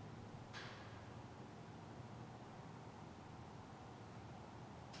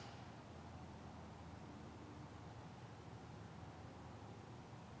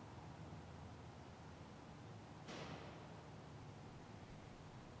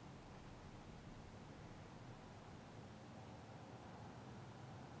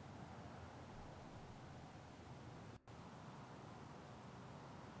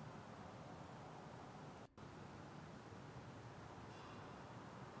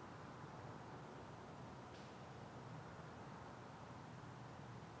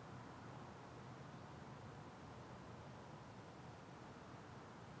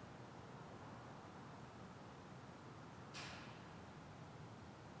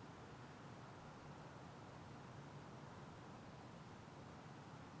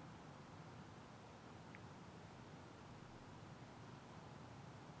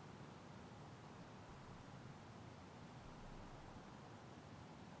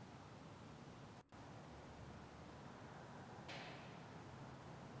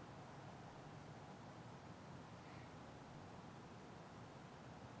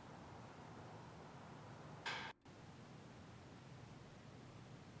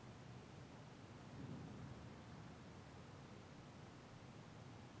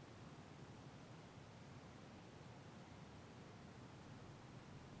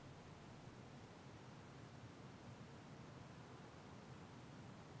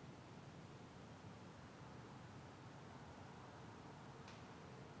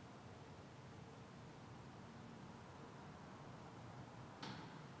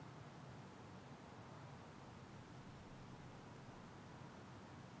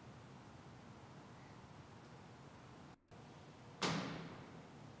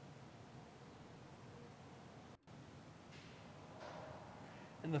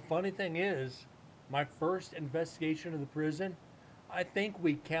 And the funny thing is, my first investigation of the prison, I think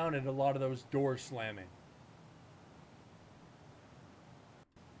we counted a lot of those doors slamming.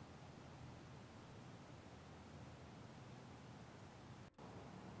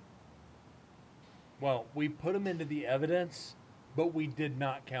 Well, we put them into the evidence, but we did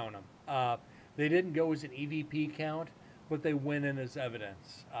not count them. They didn't go as an EVP count, but they went in as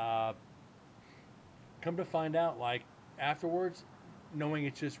evidence. Come to find out, like, afterwards, knowing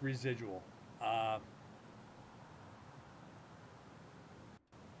it's just residual.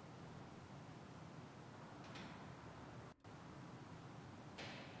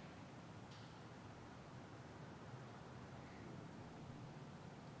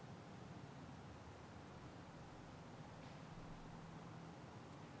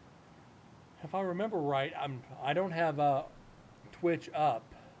 If I remember right, I don't have Twitch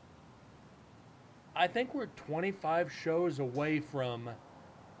up. I think we're 25 shows away from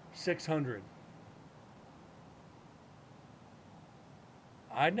 600.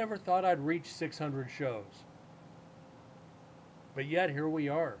 I never thought I'd reach 600 shows. But yet, here we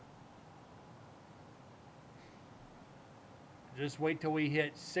are. Just wait till we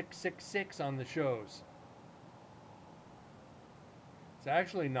hit 666 on the shows. It's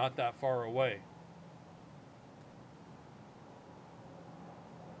actually not that far away.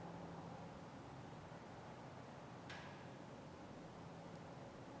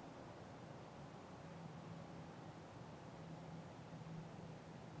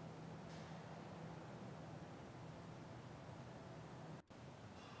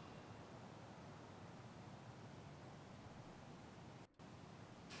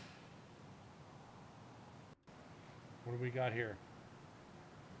 What do we got here?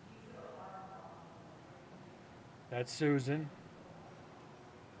 That's Susan.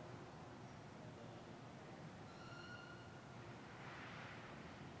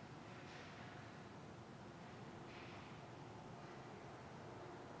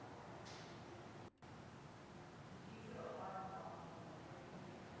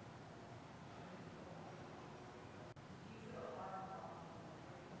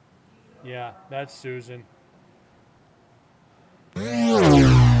 Yeah, that's Susan.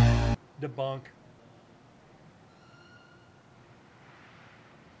 Debunk.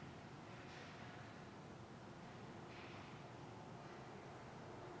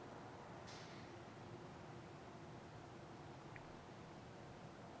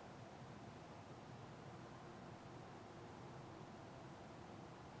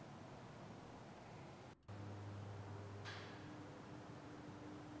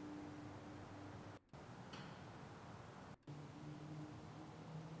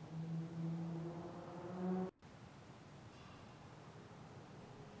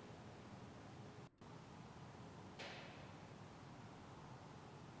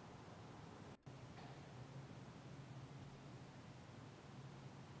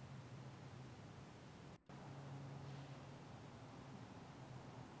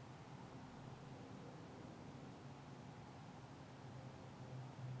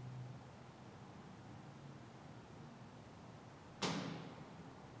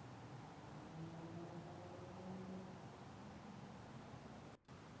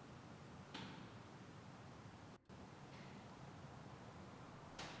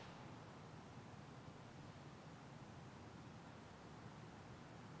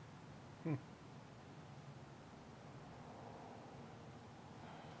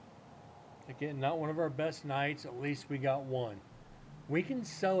 Again, not one of our best nights. At least we got one. We can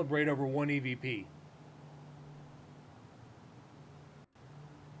celebrate over one EVP.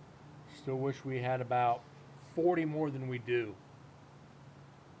 Still wish we had about 40 more than we do.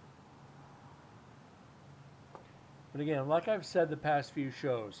 But again, like I've said the past few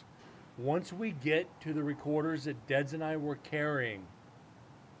shows, once we get to the recorders that Deds and I were carrying,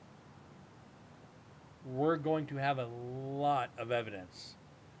 we're going to have a lot of evidence.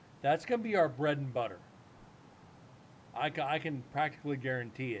 That's going to be our bread and butter. I can practically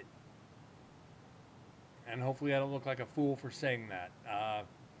guarantee it. And hopefully I don't look like a fool for saying that.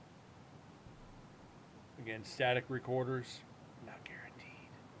 Again, static recorders, not guaranteed.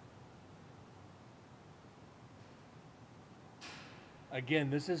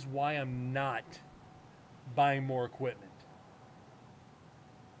 Again, this is why I'm not buying more equipment.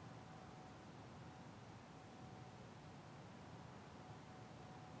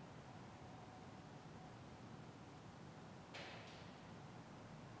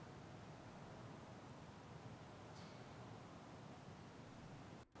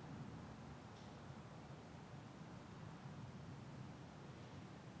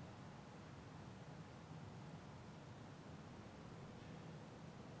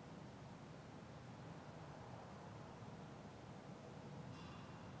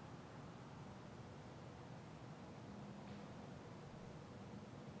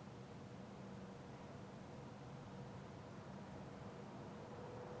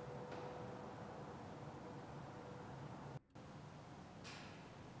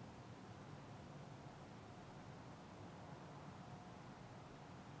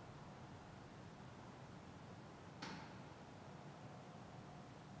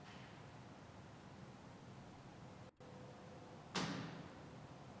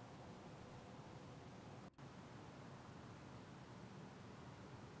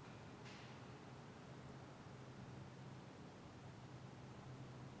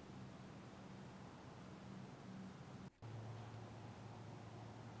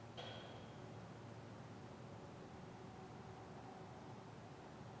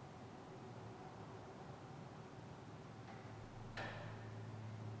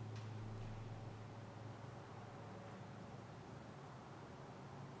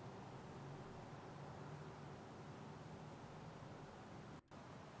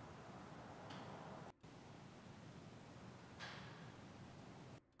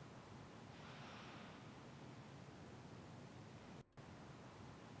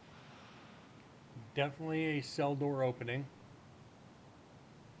 Definitely a cell door opening.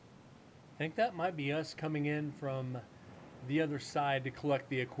 I think that might be us coming in from the other side to collect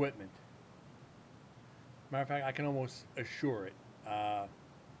the equipment. Matter of fact, I can almost assure it. Wow.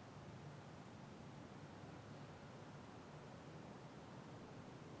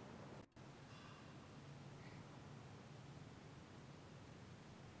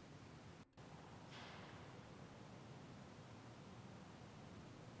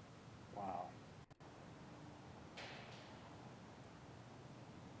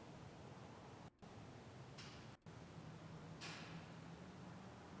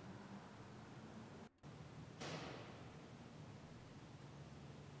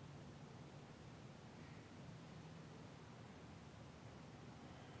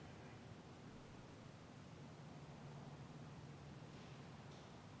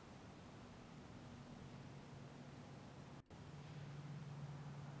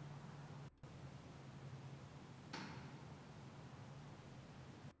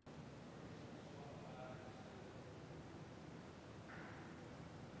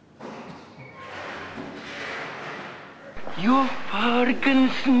 You fucking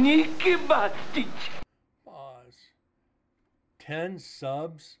sneaky bastard. Pause. 10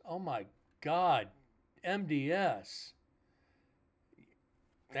 subs? Oh my god. MDS.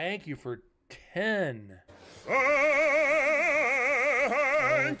 Thank you for 10.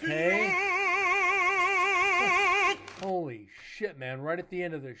 Okay. Holy shit, man. Right at the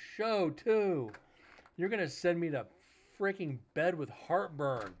end of the show, too. You're going to send me to freaking bed with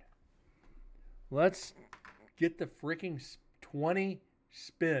heartburn. Let's get the freaking 20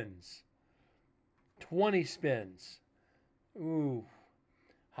 spins. 20 spins. Ooh.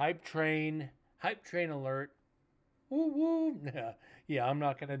 Hype train alert. Woo woo. Yeah, I'm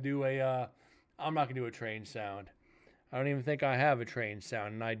not gonna do a train sound. I don't even think I have a train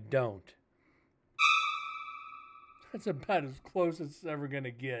sound, and I don't. That's about as close as it's ever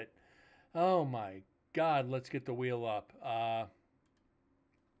gonna get. Oh my god, let's get the wheel up. I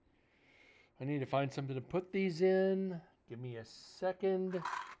need to find something to put these in. Give me a second.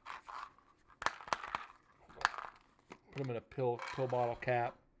 Put them in a pill bottle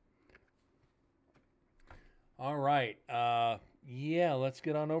cap. All right. Yeah, let's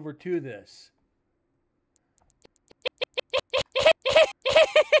get on over to this.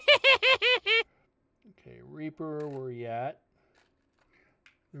 Okay, Reaper, where you at?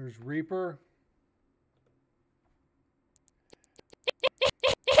 There's Reaper.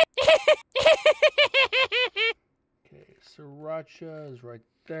 Okay, Sriracha is right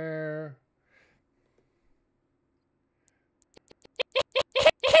there.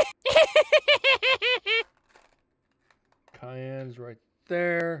 Cayenne's right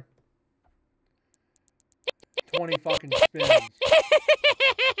there. 20 fucking spins.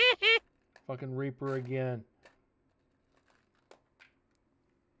 Fucking Reaper again.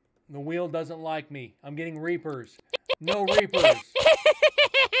 The wheel doesn't like me. I'm getting Reapers. No Reapers.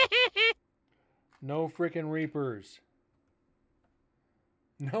 No freaking Reapers.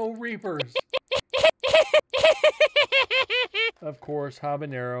 No Reapers. Of course,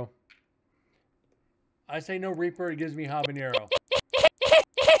 habanero. I say no Reaper, it gives me habanero.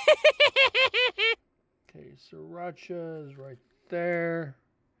 Okay, Sriracha is right there.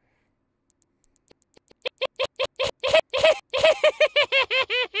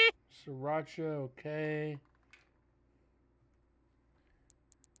 Sriracha, okay.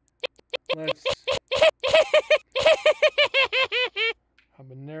 Let's...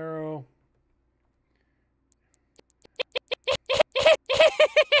 habanero.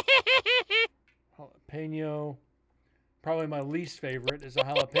 Jalapeno. Probably my least favorite is a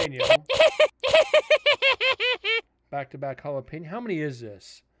jalapeno. Back-to-back jalapeno. How many is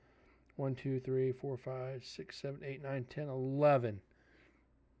this? 1, 2, 3, 4, 5, 6, 7, 8, 9, 10, 11.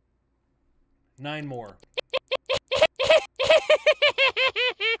 9 more.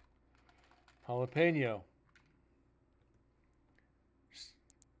 Jalapeno.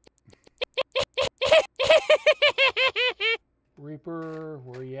 Reaper,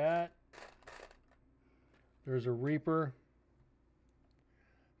 where you at? There's a Reaper.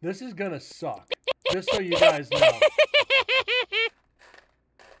 This is gonna suck. Just so you guys know. I'm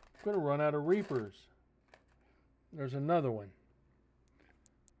gonna run out of Reapers. There's another one.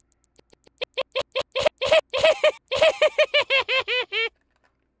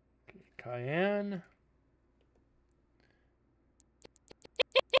 Okay, Cayenne.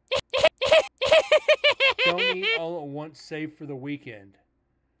 Don't eat all at once, save for the weekend.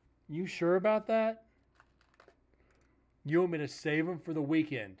 You sure about that? You want me to save them for the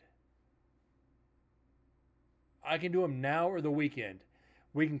weekend? I can do them now or the weekend.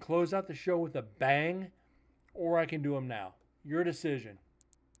 We can close out the show with a bang, or I can do them now. Your decision.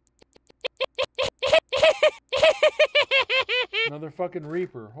 Another fucking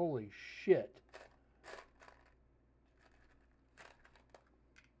Reaper. Holy shit.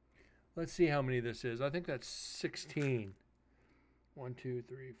 Let's see how many this is. I think that's 16. 1, 2,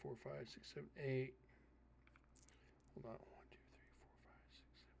 3, 4, 5, 6, 7, 8. Hold on. 1, 2, 3, 4, 5, 6, 7,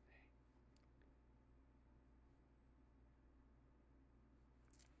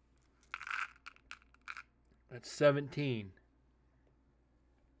 8. That's 17.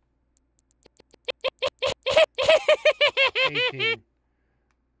 18.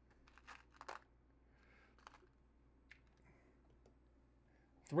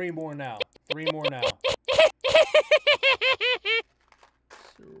 3 more now. 3 more now.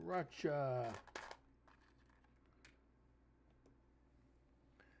 Sriracha.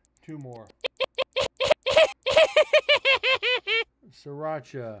 2 more.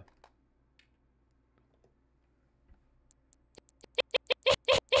 Sriracha.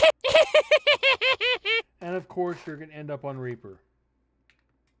 And of course, you're going to end up on Reaper.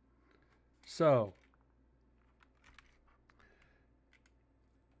 So,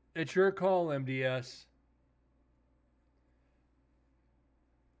 it's your call, MDS.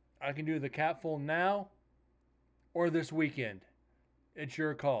 I can do the capful now or this weekend. It's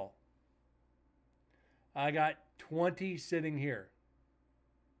your call. I got 20 sitting here.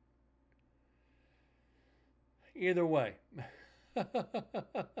 Either way.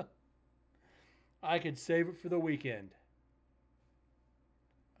 I could save it for the weekend.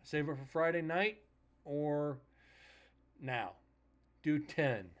 Save it for Friday night or now. Do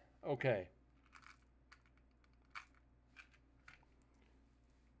 10. Okay.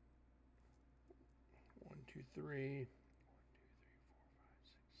 1, 2, 3. 1, 2, 3, 4, 5,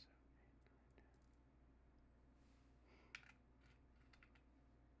 6, 7, 8,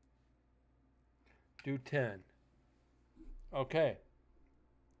 9, 10. Do 10. Okay.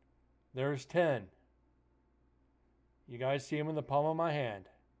 There's 10. You guys see them in the palm of my hand.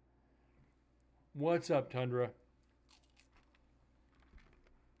 What's up, Tundra?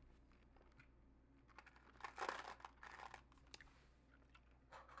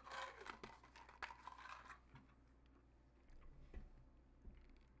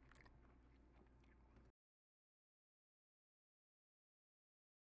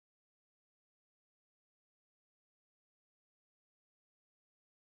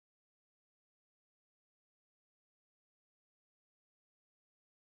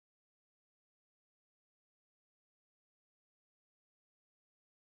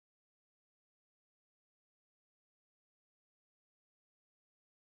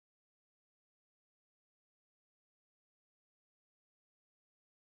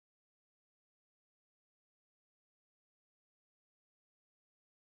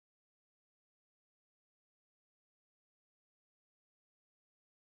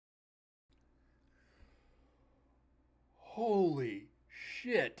 Holy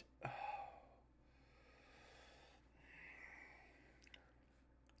shit.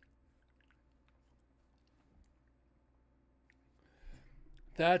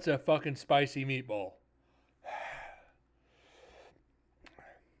 That's a fucking spicy meatball.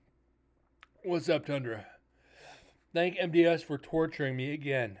 What's up, Tundra? Thank MDS for torturing me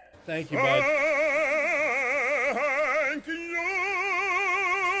again. Thank you, bud. Thank you.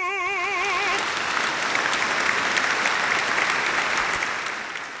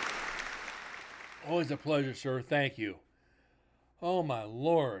 Always a pleasure, sir. Thank you. Oh, my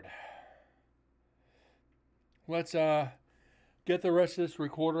Lord. Let's get the rest of this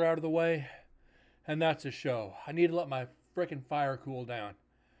recorder out of the way. And that's a show. I need to let my frickin' fire cool down.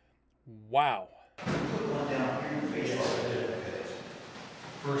 Wow.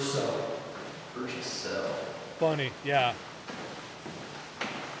 First cell. First cell. Funny, yeah.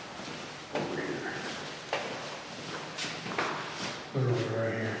 Literally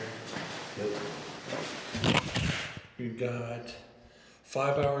right here. Yep. We got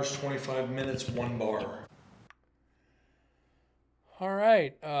 5 hours, 25 minutes, 1 bar. All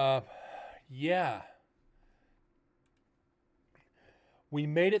right. Yeah. We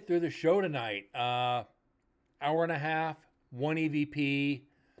made it through the show tonight. Hour and a half, 1 EVP,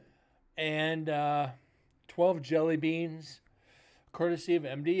 and 12 jelly beans, courtesy of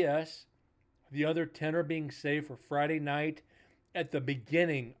MDS. The other 10 are being saved for Friday night at the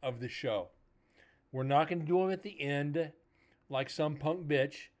beginning of the show. We're not going to do them at the end like some punk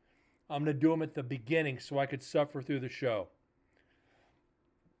bitch. I'm going to do them at the beginning so I could suffer through the show.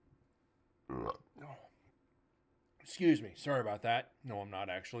 Excuse me. Sorry about that. No, I'm not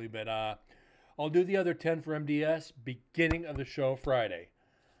actually. But I'll do the other 10 for MDS beginning of the show Friday.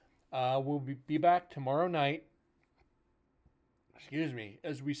 We'll be back tomorrow night. Excuse me,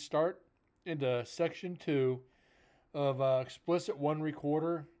 as we start into section 2 of Explicit One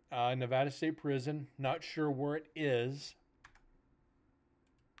Recorder, Nevada State Prison. Not sure where it is.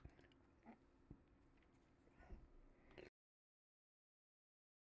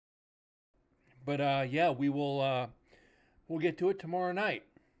 But yeah, we'll get to it tomorrow night.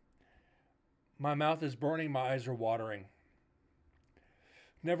 My mouth is burning, my eyes are watering.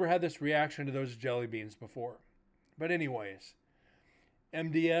 Never had this reaction to those jelly beans before. But anyways,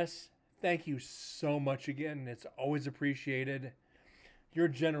 MDS, thank you so much again. It's always appreciated. Your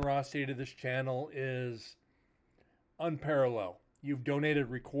generosity to this channel is unparalleled. You've donated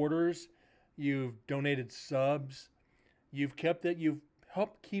recorders, you've donated subs, you've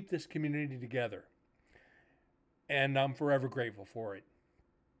helped keep this community together. And I'm forever grateful for it.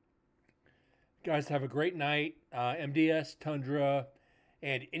 Guys, have a great night. MDS, Tundra,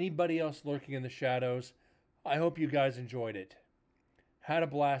 and anybody else lurking in the shadows, I hope you guys enjoyed it. Had a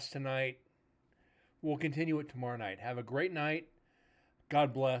blast tonight. We'll continue it tomorrow night. Have a great night.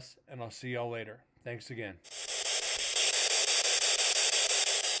 God bless, and I'll see y'all later. Thanks again.